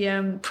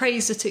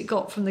praise that it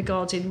got from The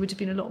Guardian would have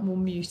been a lot more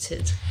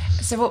muted.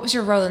 So what was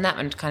your role in that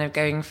one, kind of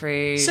going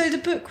through... So the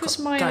book was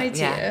my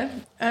idea.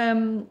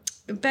 Yeah.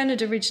 Ben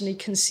had originally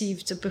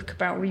conceived a book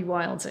about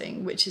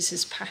rewilding, which is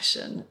his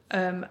passion,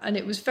 and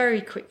it was very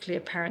quickly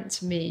apparent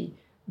to me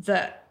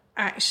that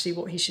actually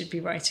what he should be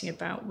writing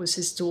about was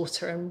his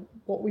daughter, and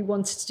what we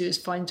wanted to do is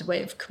find a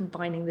way of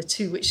combining the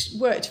two, which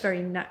worked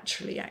very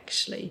naturally,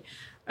 actually.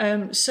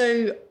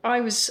 So I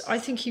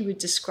think he would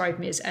describe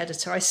me as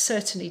editor. I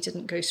certainly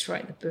didn't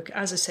ghostwrite the book.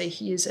 As I say,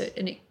 he is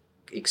an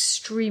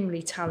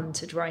extremely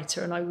talented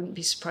writer, and I wouldn't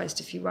be surprised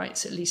if he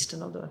writes at least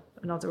another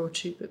or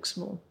two books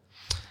more.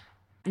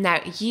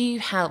 Now, you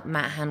helped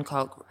Matt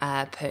Hancock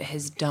put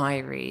his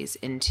diaries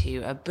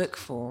into a book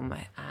form,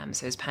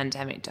 so his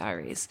pandemic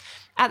diaries.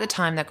 At the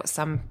time, that got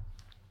some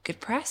good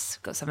press,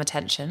 got some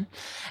attention.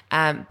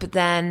 But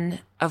then,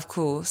 of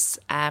course,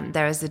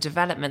 there is a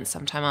development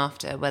sometime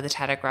after where the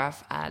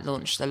Telegraph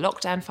launched the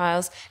lockdown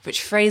files,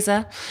 which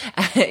Fraser,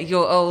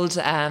 your old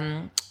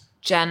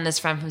journalist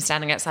friend from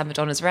standing outside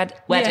Madonna's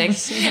wedding,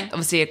 yes, yeah.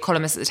 obviously a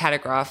columnist at the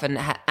Telegraph and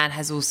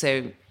has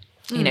also,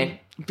 you know,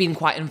 been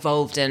quite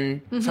involved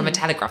in from a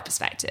Telegraph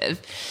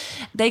perspective.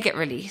 They get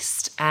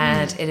released,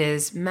 and it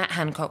is Matt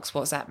Hancock's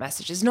WhatsApp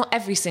messages, not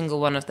every single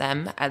one of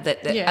them,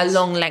 a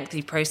long,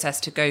 lengthy process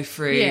to go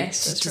through to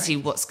see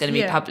what's going to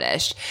be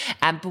published.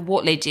 But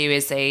what they do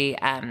is they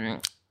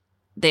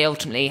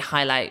ultimately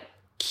highlight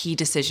key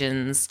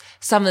decisions,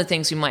 some of the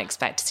things we might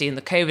expect to see in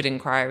the COVID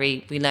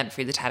inquiry, we learned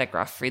through the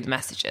Telegraph, through the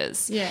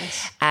messages.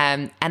 Yes.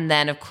 And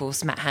then, of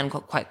course, Matt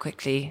Hancock quite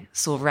quickly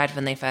saw red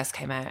when they first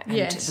came out and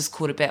was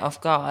caught a bit off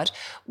guard.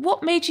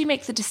 What made you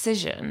make the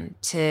decision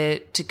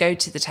to go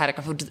to the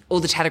Telegraph,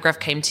 or the Telegraph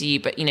came to you,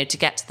 but, you know, to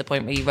get to the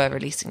point where you were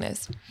releasing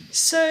this?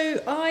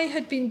 So I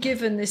had been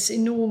given this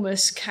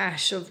enormous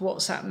cache of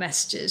WhatsApp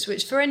messages,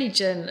 which for any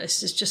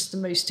journalist is just the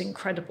most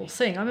incredible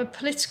thing. I'm a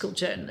political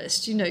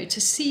journalist, you know,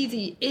 to see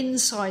the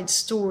inside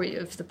story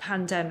of the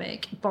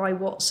pandemic by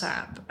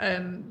WhatsApp,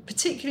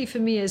 particularly for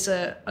me as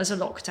a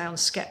lockdown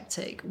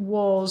skeptic,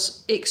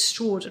 was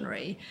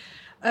extraordinary.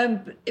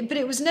 But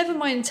it was never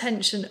my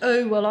intention,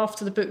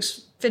 after the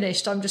book's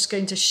finished, I'm just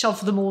going to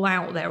shove them all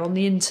out there on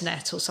the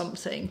internet or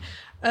something.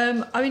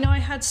 I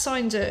had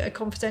signed a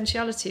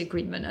confidentiality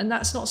agreement, and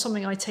that's not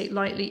something I take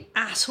lightly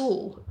at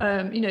all.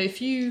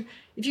 If you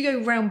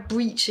go around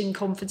breaching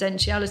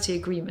confidentiality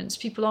agreements,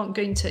 people aren't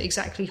going to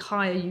exactly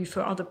hire you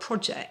for other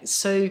projects.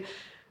 So,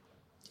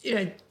 you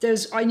know,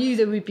 I knew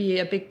there would be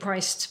a big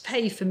price to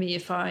pay for me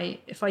if I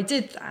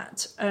did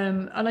that.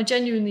 And I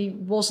genuinely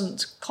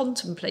wasn't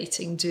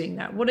contemplating doing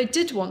that. What I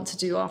did want to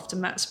do after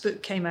Matt's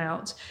book came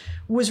out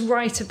was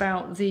write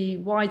about the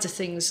wider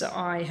things that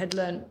I had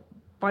learned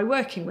by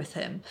working with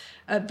him,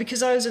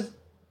 because I was a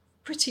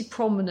pretty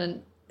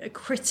prominent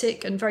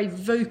critic and very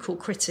vocal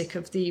critic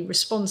of the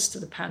response to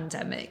the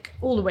pandemic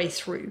all the way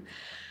through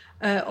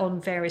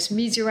on various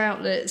media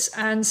outlets.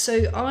 And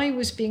so I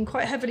was being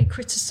quite heavily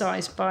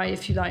criticised by,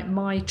 if you like,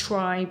 my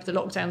tribe, the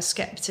lockdown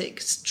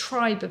skeptics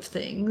tribe of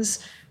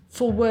things,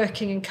 for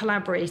working and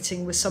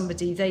collaborating with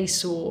somebody they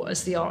saw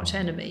as the arch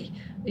enemy.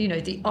 You know,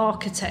 the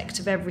architect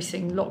of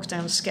everything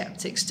lockdown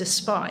skeptics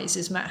despise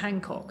is Matt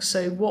Hancock.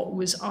 So what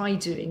was I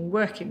doing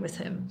working with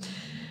him?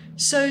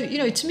 So, you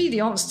know, to me,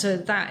 the answer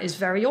to that is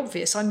very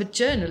obvious. I'm a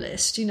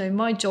journalist. You know,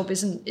 my job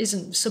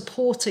isn't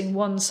supporting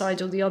one side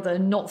or the other,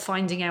 not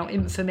finding out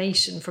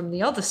information from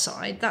the other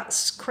side.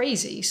 That's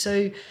crazy.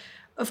 So,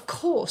 of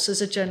course,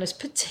 as a journalist,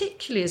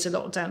 particularly as a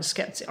lockdown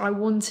skeptic, I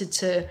wanted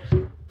to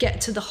get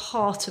to the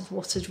heart of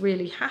what had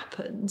really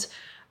happened.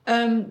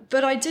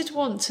 But I did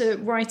want to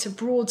write a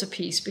broader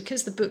piece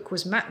because the book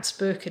was Matt's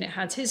book and it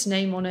had his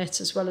name on it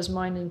as well as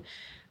mine.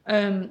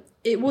 And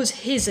it was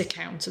his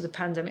account of the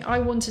pandemic. I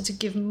wanted to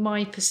give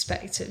my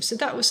perspective. So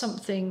that was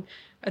something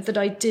that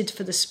I did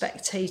for The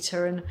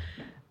Spectator.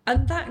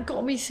 And that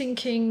got me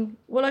thinking,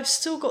 well, I've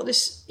still got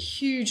this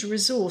huge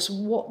resource.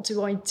 What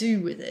do I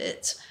do with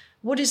it?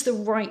 What is the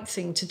right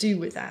thing to do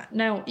with that?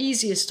 Now,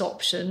 easiest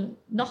option,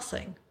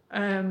 nothing.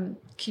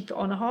 Keep it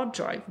on a hard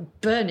drive,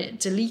 burn it,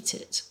 delete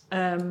it.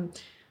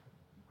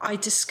 I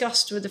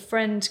discussed with a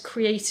friend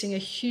creating a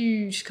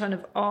huge kind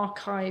of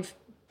archive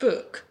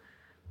book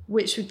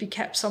which would be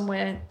kept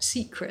somewhere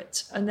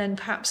secret and then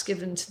perhaps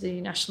given to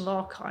the National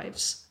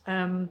Archives.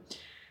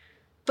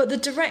 But the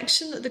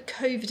direction that the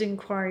COVID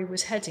inquiry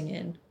was heading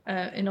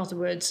in other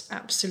words,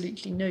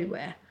 absolutely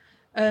nowhere,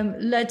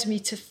 led me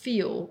to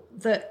feel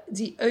that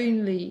the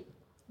only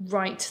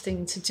right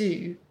thing to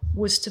do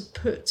was to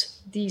put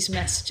these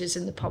messages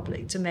in the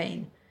public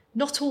domain.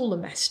 Not all the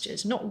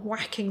messages, not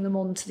whacking them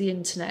onto the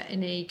internet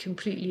in a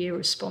completely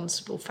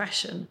irresponsible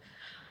fashion,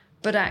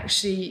 but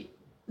actually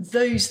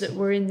those that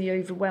were in the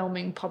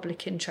overwhelming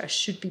public interest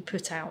should be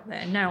put out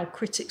there. Now,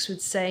 critics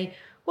would say,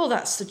 well,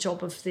 that's the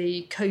job of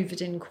the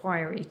COVID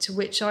inquiry, to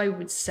which I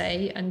would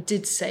say, and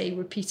did say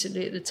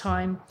repeatedly at the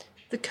time,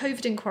 the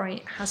COVID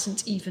inquiry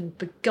hasn't even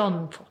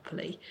begun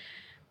properly.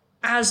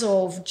 As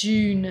of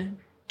June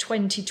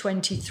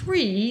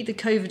 2023, the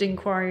COVID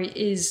inquiry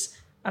is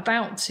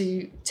about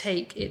to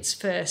take its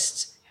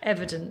first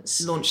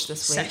evidence launched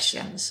this week,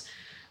 sessions.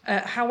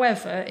 Yeah.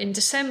 However, in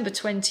December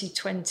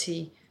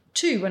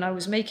 2022, when I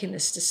was making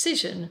this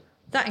decision,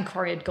 that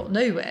inquiry had got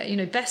nowhere. You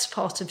know, best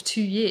part of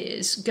 2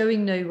 years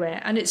going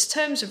nowhere. And its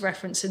terms of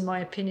reference, in my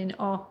opinion,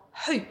 are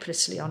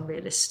hopelessly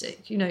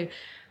unrealistic. You know,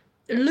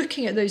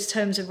 looking at those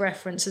terms of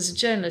reference as a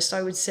journalist,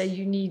 I would say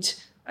you need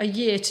a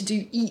year to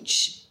do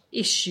each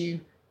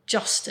issue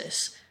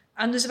justice.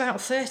 And there's about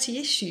 30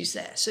 issues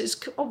there. So it's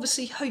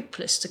obviously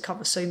hopeless to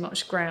cover so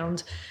much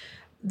ground.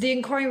 The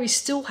inquiry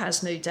still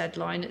has no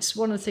deadline. It's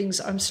one of the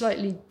things I'm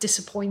slightly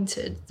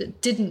disappointed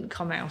that didn't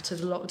come out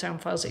of the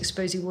Lockdown Files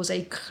exposé was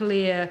a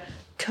clear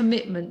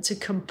commitment to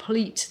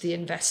complete the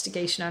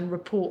investigation and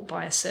report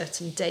by a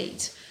certain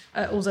date.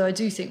 Although I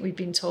do think we've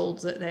been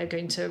told that they're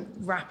going to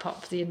wrap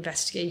up the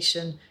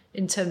investigation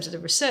in terms of the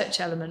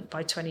research element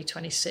by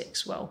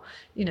 2026. Well,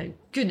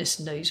 goodness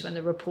knows when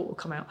the report will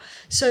come out.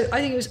 So I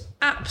think it was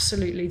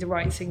absolutely the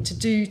right thing to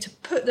do, to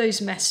put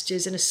those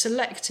messages in a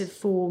selective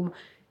form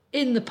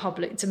in the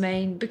public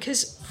domain,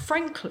 because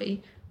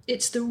frankly,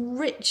 it's the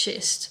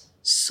richest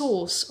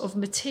source of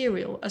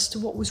material as to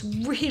what was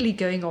really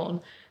going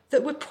on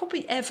that we're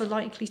probably ever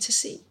likely to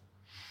see.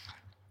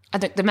 I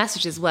think the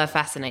messages were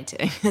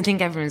fascinating. I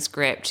think everyone's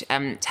gripped.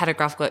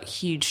 Telegraph got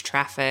huge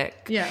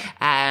traffic.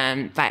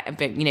 Yeah. But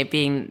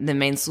being the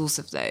main source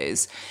of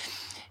those.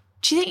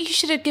 Do you think you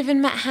should have given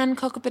Matt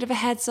Hancock a bit of a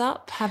heads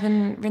up,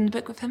 having written the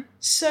book with him?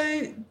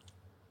 So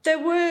there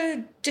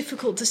were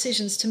difficult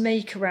decisions to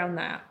make around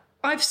that.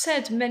 I've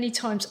said many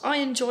times I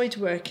enjoyed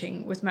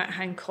working with Matt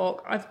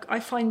Hancock. I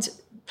find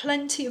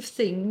plenty of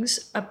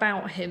things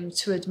about him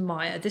to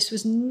admire. This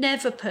was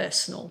never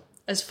personal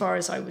as far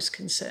as I was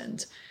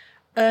concerned.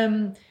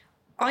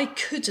 I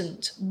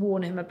couldn't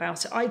warn him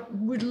about it. I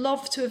would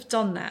love to have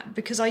done that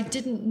because I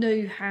didn't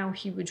know how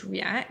he would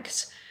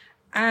react,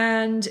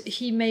 and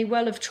he may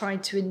well have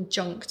tried to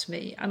injunct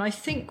me. And I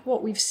think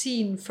what we've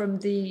seen from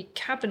the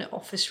Cabinet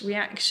Office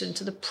reaction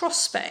to the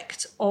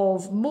prospect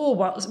of more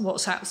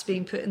WhatsApps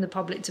being put in the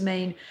public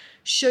domain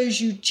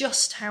shows you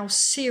just how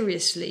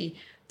seriously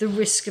the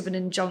risk of an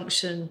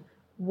injunction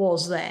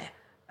was there.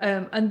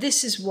 And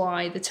this is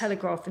why the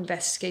Telegraph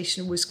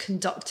investigation was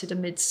conducted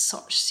amidst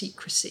such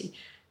secrecy,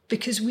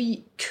 because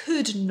we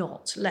could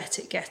not let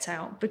it get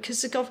out,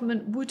 because the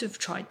government would have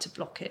tried to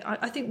block it.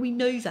 I think we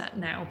know that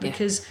now,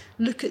 because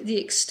look at the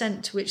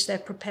extent to which they're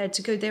prepared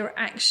to go. They're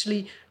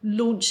actually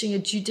launching a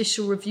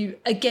judicial review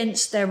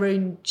against their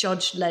own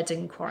judge-led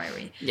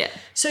inquiry. Yeah.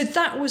 So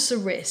that was the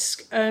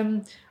risk.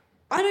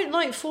 I don't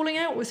like falling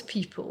out with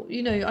people.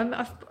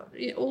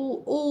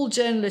 All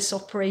journalists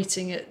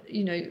operating at,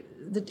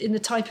 in the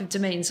type of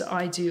domains that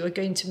I do are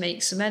going to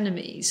make some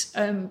enemies.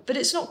 But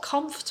it's not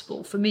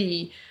comfortable for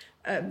me,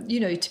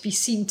 to be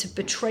seen to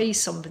betray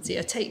somebody.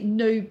 I take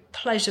no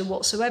pleasure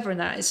whatsoever in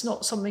that. It's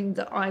not something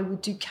that I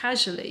would do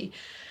casually.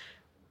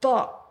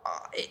 But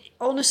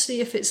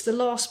honestly, if it's the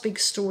last big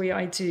story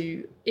I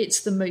do,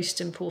 it's the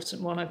most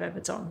important one I've ever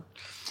done.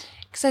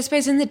 Because I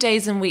suppose in the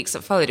days and weeks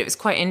that followed, it was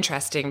quite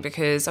interesting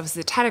because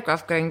obviously the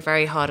Telegraph going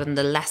very hard on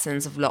the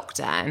lessons of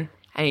lockdown.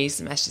 I use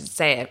the message to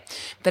say it,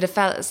 but it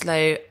felt as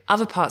though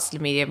other parts of the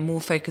media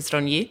more focused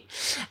on you.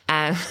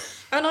 And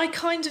I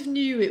kind of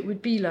knew it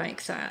would be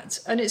like that.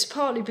 And it's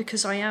partly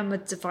because I am a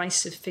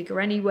divisive figure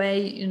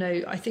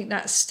anyway. I think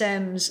that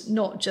stems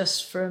not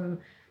just from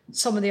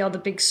some of the other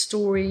big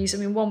stories. I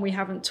mean, one we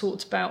haven't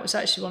talked about was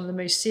actually one of the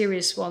most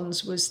serious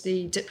ones, was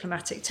the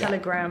diplomatic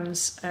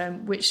telegrams,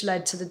 which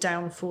led to the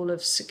downfall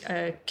of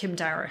Kim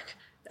Darroch,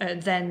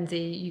 then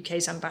the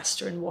UK's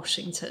ambassador in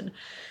Washington.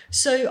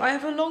 So I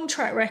have a long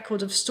track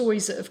record of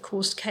stories that have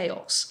caused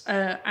chaos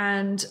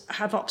and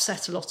have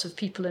upset a lot of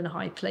people in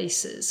high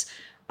places.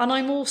 And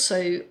I'm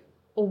also,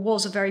 or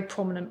was, a very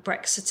prominent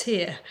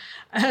Brexiteer.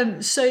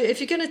 So if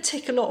you're going to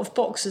tick a lot of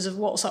boxes of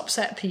what's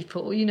upset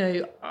people,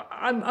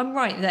 I'm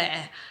right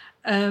there.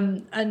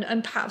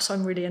 And perhaps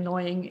I'm really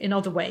annoying in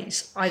other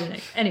ways. I don't know.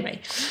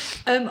 Anyway,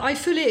 I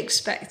fully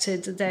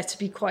expected there to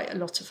be quite a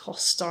lot of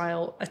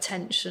hostile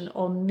attention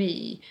on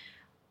me.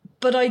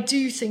 But I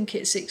do think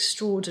it's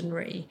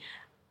extraordinary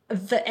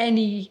that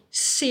any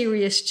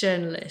serious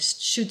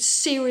journalist should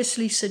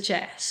seriously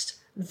suggest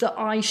that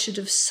I should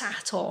have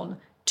sat on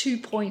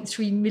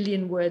 2.3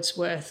 million words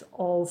worth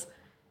of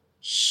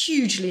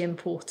hugely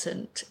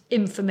important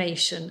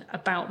information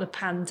about the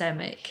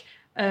pandemic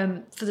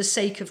for the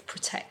sake of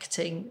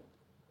protecting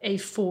a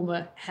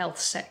former health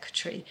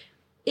secretary.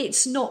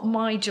 It's not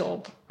my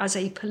job as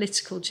a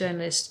political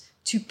journalist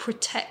to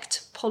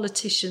protect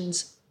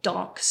politicians'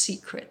 dark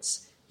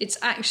secrets. It's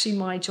actually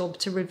my job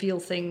to reveal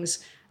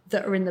things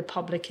that are in the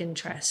public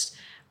interest.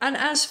 And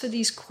as for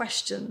these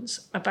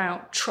questions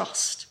about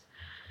trust,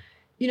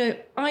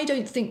 I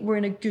don't think we're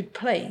in a good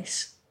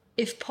place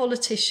if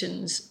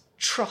politicians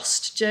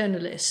trust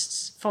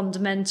journalists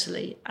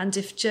fundamentally, and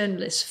if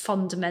journalists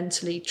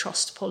fundamentally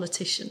trust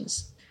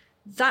politicians.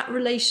 That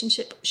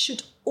relationship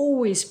should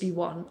always be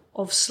one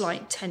of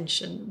slight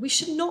tension. We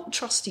should not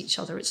trust each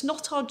other. It's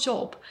not our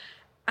job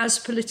as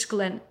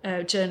political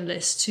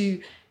journalists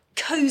to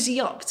cozy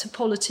up to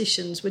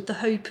politicians with the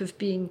hope of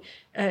being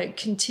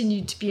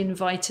continued to be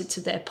invited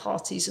to their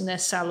parties and their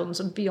salons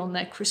and be on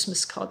their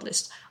Christmas card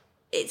list.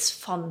 It's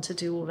fun to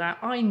do all that.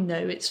 I know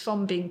it's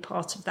fun being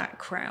part of that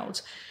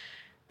crowd.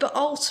 But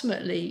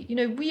ultimately,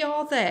 we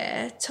are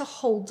there to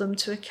hold them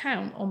to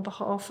account on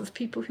behalf of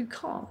people who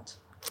can't.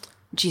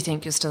 Do you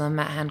think you're still on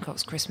Matt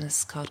Hancock's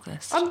Christmas card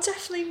list? I'm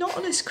definitely not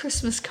on his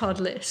Christmas card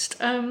list.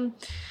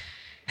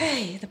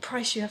 Hey, the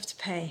price you have to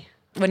pay.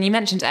 When you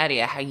mentioned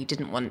earlier how you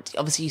didn't want,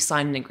 obviously you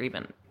signed an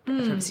agreement, a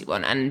privacy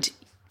one, and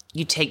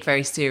you take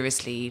very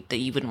seriously that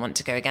you wouldn't want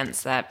to go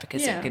against that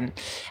because it can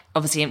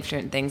obviously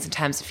influence things in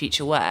terms of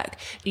future work.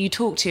 You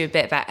talked to a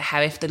bit about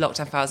how if the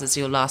Lockdown Files is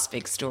your last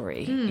big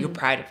story, you're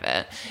proud of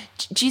it.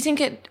 Do you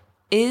think it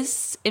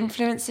is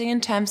influencing in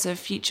terms of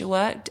future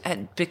work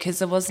because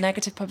there was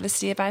negative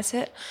publicity about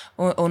it,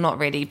 or not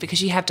really,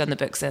 because you have done the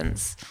book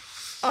since?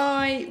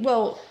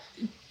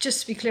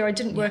 Just to be clear, I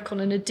didn't work on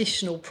an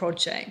additional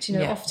project.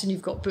 Often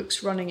you've got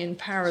books running in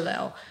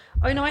parallel.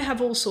 I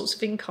have all sorts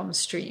of income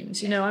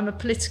streams. I'm a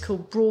political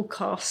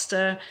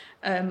broadcaster.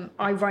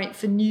 I write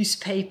for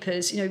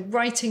newspapers.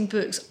 Writing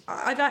books.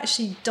 I've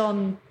actually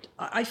done...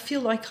 I feel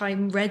like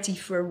I'm ready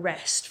for a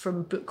rest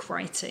from book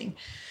writing.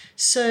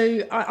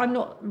 So I'm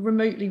not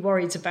remotely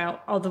worried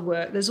about other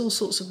work. There's all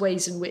sorts of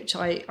ways in which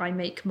I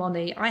make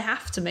money. I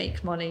have to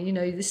make money.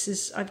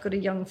 I've got a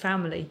young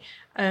family.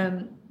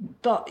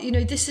 But,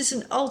 this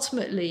isn't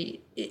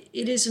ultimately,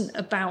 it isn't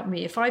about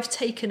me. If I've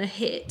taken a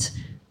hit,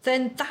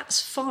 then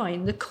that's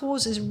fine. The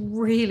cause is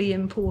really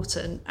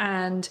important.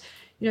 And,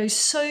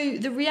 so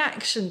the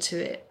reaction to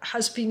it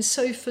has been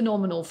so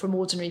phenomenal from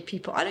ordinary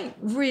people. I don't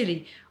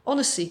really,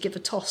 honestly, give a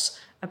toss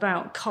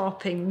about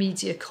carping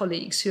media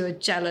colleagues who are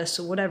jealous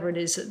or whatever it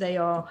is that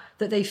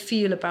they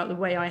feel about the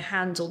way I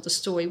handled the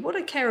story. What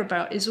I care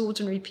about is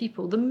ordinary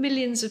people, the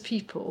millions of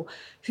people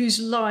whose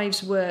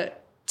lives were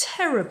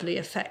terribly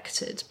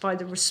affected by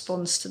the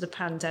response to the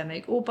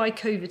pandemic or by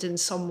COVID in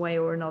some way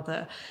or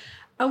another.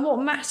 And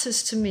what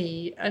matters to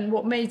me, and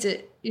what made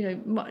it,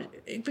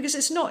 because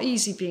it's not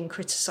easy being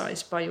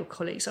criticised by your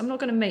colleagues. I'm not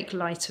going to make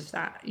light of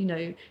that.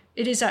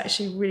 It is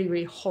actually really,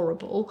 really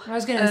horrible. I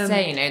was going to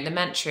say, the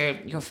mantra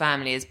of your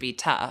family is be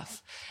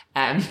tough.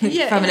 From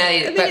an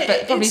early,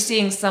 but probably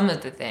seeing some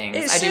of the things.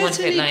 It's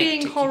certainly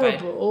being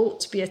horrible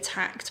to be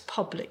attacked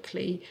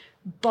publicly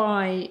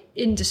by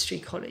industry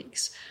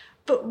colleagues.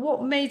 But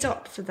what made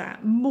up for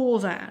that more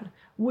than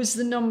was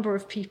the number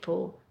of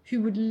people who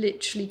would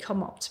literally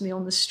come up to me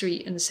on the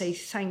street and say,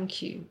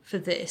 thank you for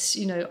this.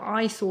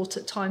 I thought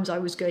at times I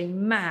was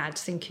going mad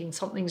thinking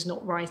something's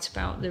not right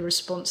about the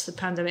response to the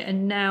pandemic.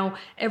 And now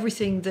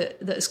everything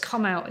that has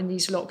come out in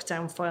these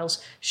lockdown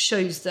files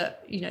shows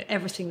that,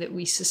 everything that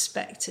we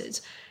suspected.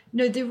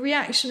 The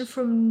reaction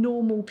from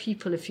normal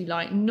people, if you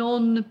like,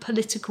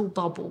 non-political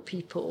bubble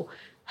people,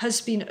 has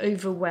been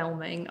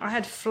overwhelming. I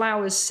had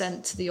flowers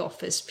sent to the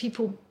office,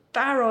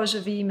 barrage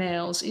of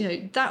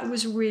emails, that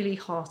was really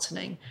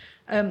heartening.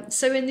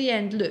 So in the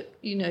end, look,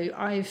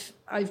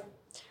 I've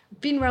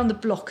been around the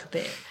block a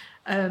bit.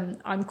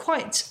 I'm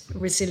quite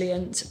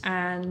resilient,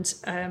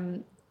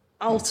 and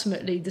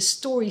ultimately the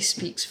story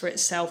speaks for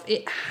itself.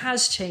 It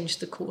has changed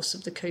the course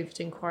of the COVID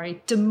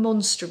inquiry,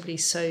 demonstrably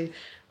so.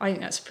 I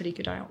think that's a pretty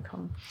good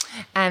outcome.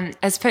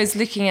 I suppose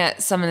looking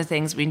at some of the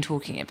things we've been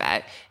talking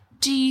about,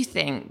 do you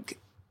think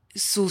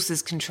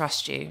sources can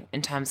trust you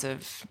in terms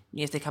of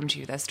if they come to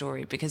you with their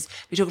story? Because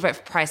we talk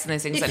about price and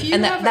those things,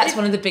 that's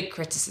one of the big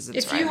criticisms.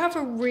 If you have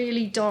a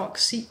really dark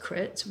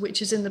secret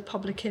which is in the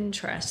public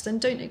interest, then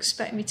don't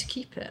expect me to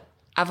keep it.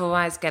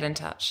 Otherwise, get in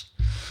touch.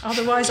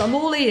 Otherwise, I'm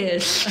all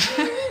ears.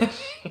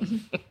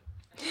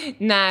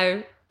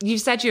 Now,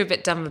 you've said you're a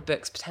bit done with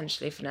books,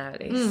 potentially, for now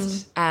at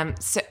least. I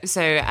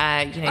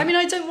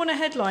don't want a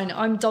headline,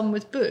 I'm done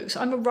with books.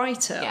 I'm a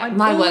writer. Yeah, I'm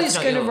always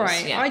going to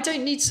write. Yeah. I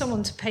don't need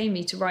someone to pay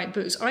me to write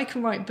books. I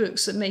can write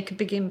books that make a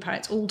big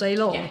impact all day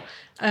long.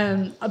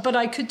 Yeah. But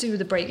I could do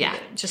with a break with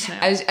it just now.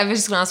 I was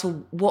just going to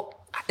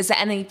ask, is there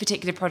any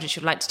particular project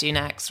you'd like to do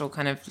next, or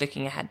kind of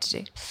looking ahead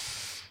to do?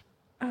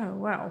 Oh,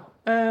 wow.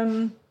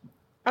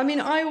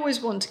 I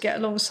always want to get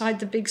alongside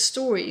the big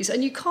stories,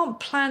 and you can't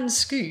plan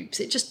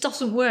scoops. It just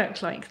doesn't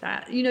work like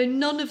that.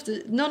 None of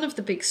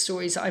the big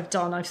stories that I've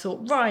done, I've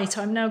thought, right,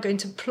 I'm now going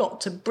to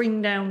plot to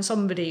bring down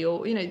somebody,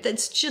 or,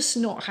 that's just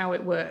not how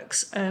it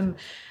works. And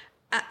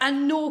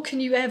nor can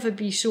you ever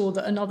be sure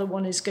that another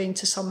one is going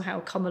to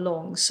somehow come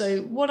along.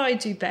 So what I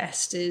do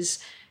best is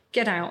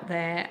get out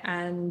there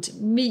and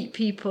meet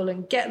people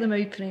and get them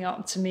opening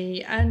up to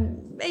me,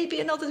 and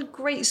maybe another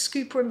great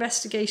scoop or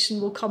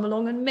investigation will come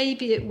along, and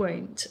maybe it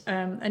won't.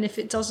 And if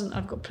it doesn't,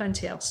 I've got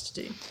plenty else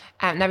to do.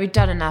 Now, we've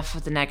done enough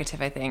with the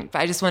negative, I think,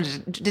 but I just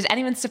wondered, did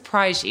anyone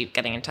surprise you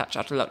getting in touch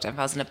after lockdown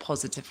files in a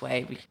positive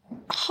way?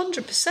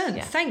 100%.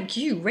 Yeah. Thank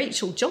you,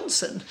 Rachel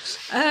Johnson.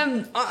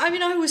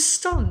 I was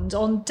stunned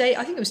on day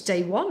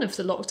one of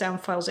the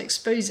lockdown files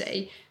expose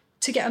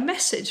to get a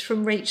message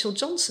from Rachel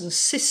Johnson,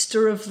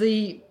 sister of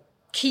the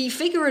key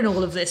figure in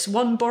all of this,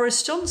 one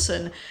Boris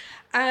Johnson.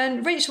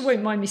 And Rachel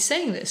won't mind me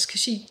saying this because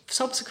she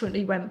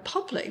subsequently went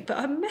public, but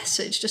her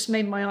message just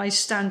made my eyes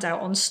stand out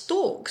on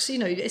stalks.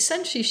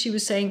 Essentially she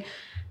was saying,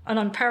 and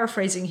I'm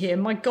paraphrasing here,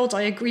 my God,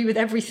 I agree with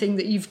everything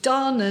that you've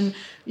done, and,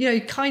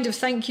 kind of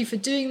thank you for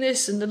doing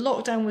this, and the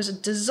lockdown was a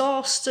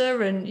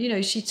disaster. And,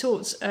 she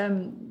talked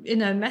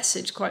in her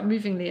message quite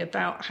movingly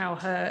about how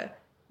her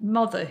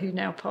mother, who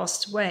now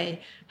passed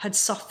away, had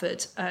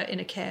suffered in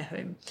a care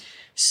home.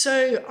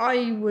 So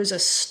I was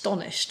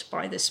astonished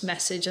by this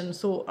message and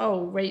thought,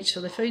 oh,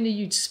 Rachel, if only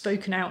you'd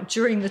spoken out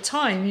during the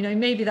time,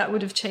 maybe that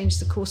would have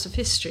changed the course of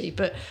history.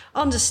 But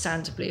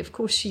understandably, of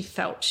course, she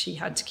felt she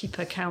had to keep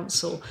her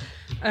counsel.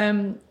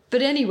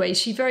 But anyway,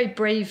 she very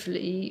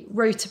bravely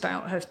wrote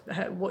about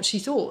her what she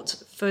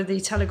thought for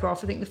the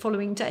Telegraph, I think, the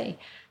following day.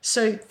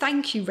 So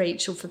thank you,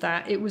 Rachel, for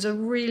that. It was a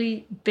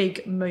really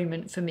big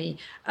moment for me.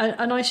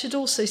 And I should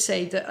also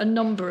say that a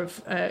number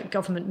of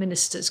government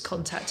ministers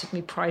contacted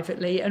me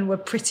privately and were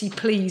pretty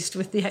pleased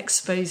with the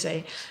expose.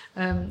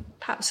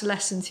 Perhaps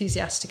less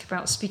enthusiastic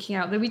about speaking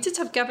out, though we did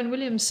have Gavin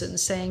Williamson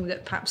saying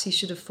that perhaps he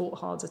should have fought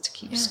harder to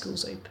keep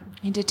schools open.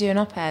 He did do an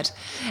op-ed.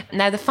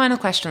 Now, the final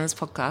question on this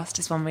podcast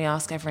is one we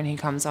ask everyone who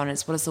comes on,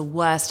 is what is the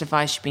worst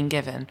advice you've been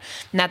given?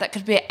 Now, that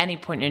could be at any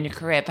point in your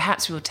career.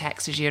 Perhaps we will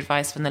texted you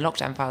advice when the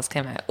lockdown files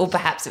came out, or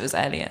perhaps it was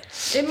earlier.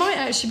 It might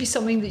actually be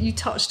something that you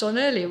touched on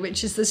earlier,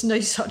 which is there's no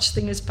such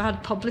thing as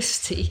bad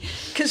publicity.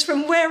 Because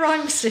from where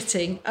I'm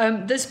sitting,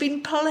 there's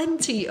been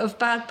plenty of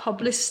bad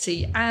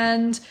publicity,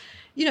 and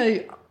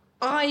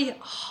I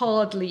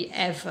hardly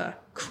ever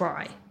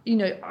cry.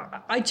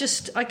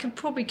 I can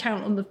probably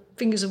count on the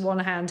fingers of one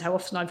hand how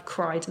often I've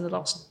cried in the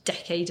last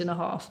decade and a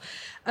half.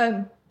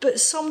 But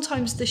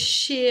sometimes the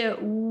sheer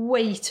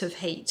weight of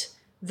hate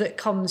that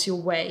comes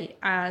your way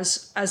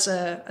as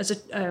a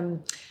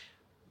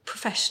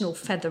professional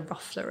feather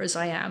ruffler as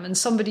I am, and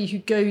somebody who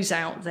goes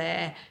out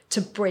there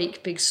to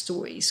break big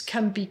stories,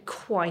 can be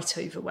quite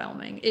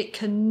overwhelming. It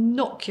can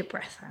knock your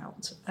breath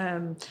out.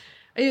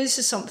 This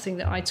is something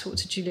that I talk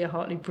to Julia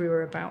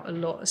Hartley-Brewer about a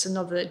lot. As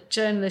another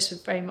journalist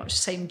with very much the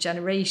same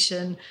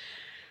generation.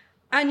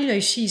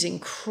 And, she's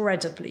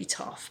incredibly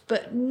tough.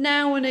 But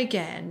now and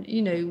again,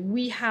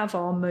 we have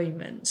our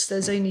moments.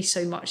 There's only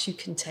so much you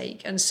can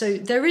take. And so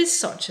there is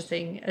such a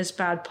thing as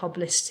bad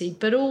publicity.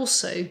 But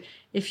also,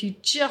 if you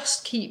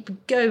just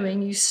keep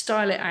going, you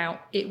style it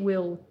out, it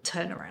will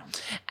turn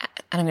around.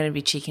 And I'm going to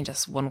be cheeky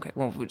just one quick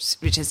one,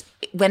 which is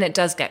when it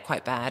does get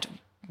quite bad,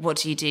 what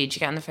do? Do you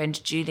get on the phone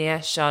to Julia,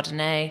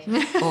 Chardonnay?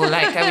 Or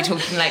are we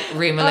talking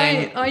room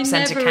alone, I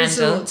scented never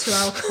candle? resort to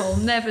alcohol,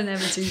 never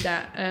do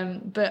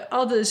that. But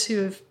others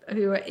who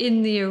are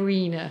in the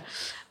arena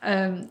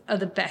are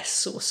the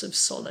best source of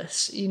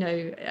solace,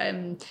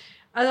 And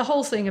the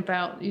whole thing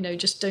about,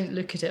 just don't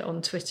look at it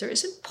on Twitter.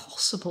 It's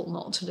impossible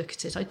not to look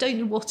at it. I don't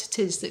know what it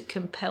is that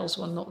compels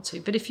one not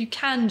to. But if you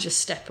can just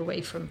step away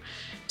from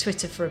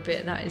Twitter for a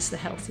bit, that is the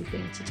healthy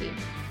thing to do.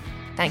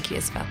 Thank you,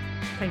 Isabel.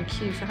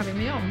 Thank you for having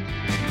me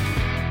on.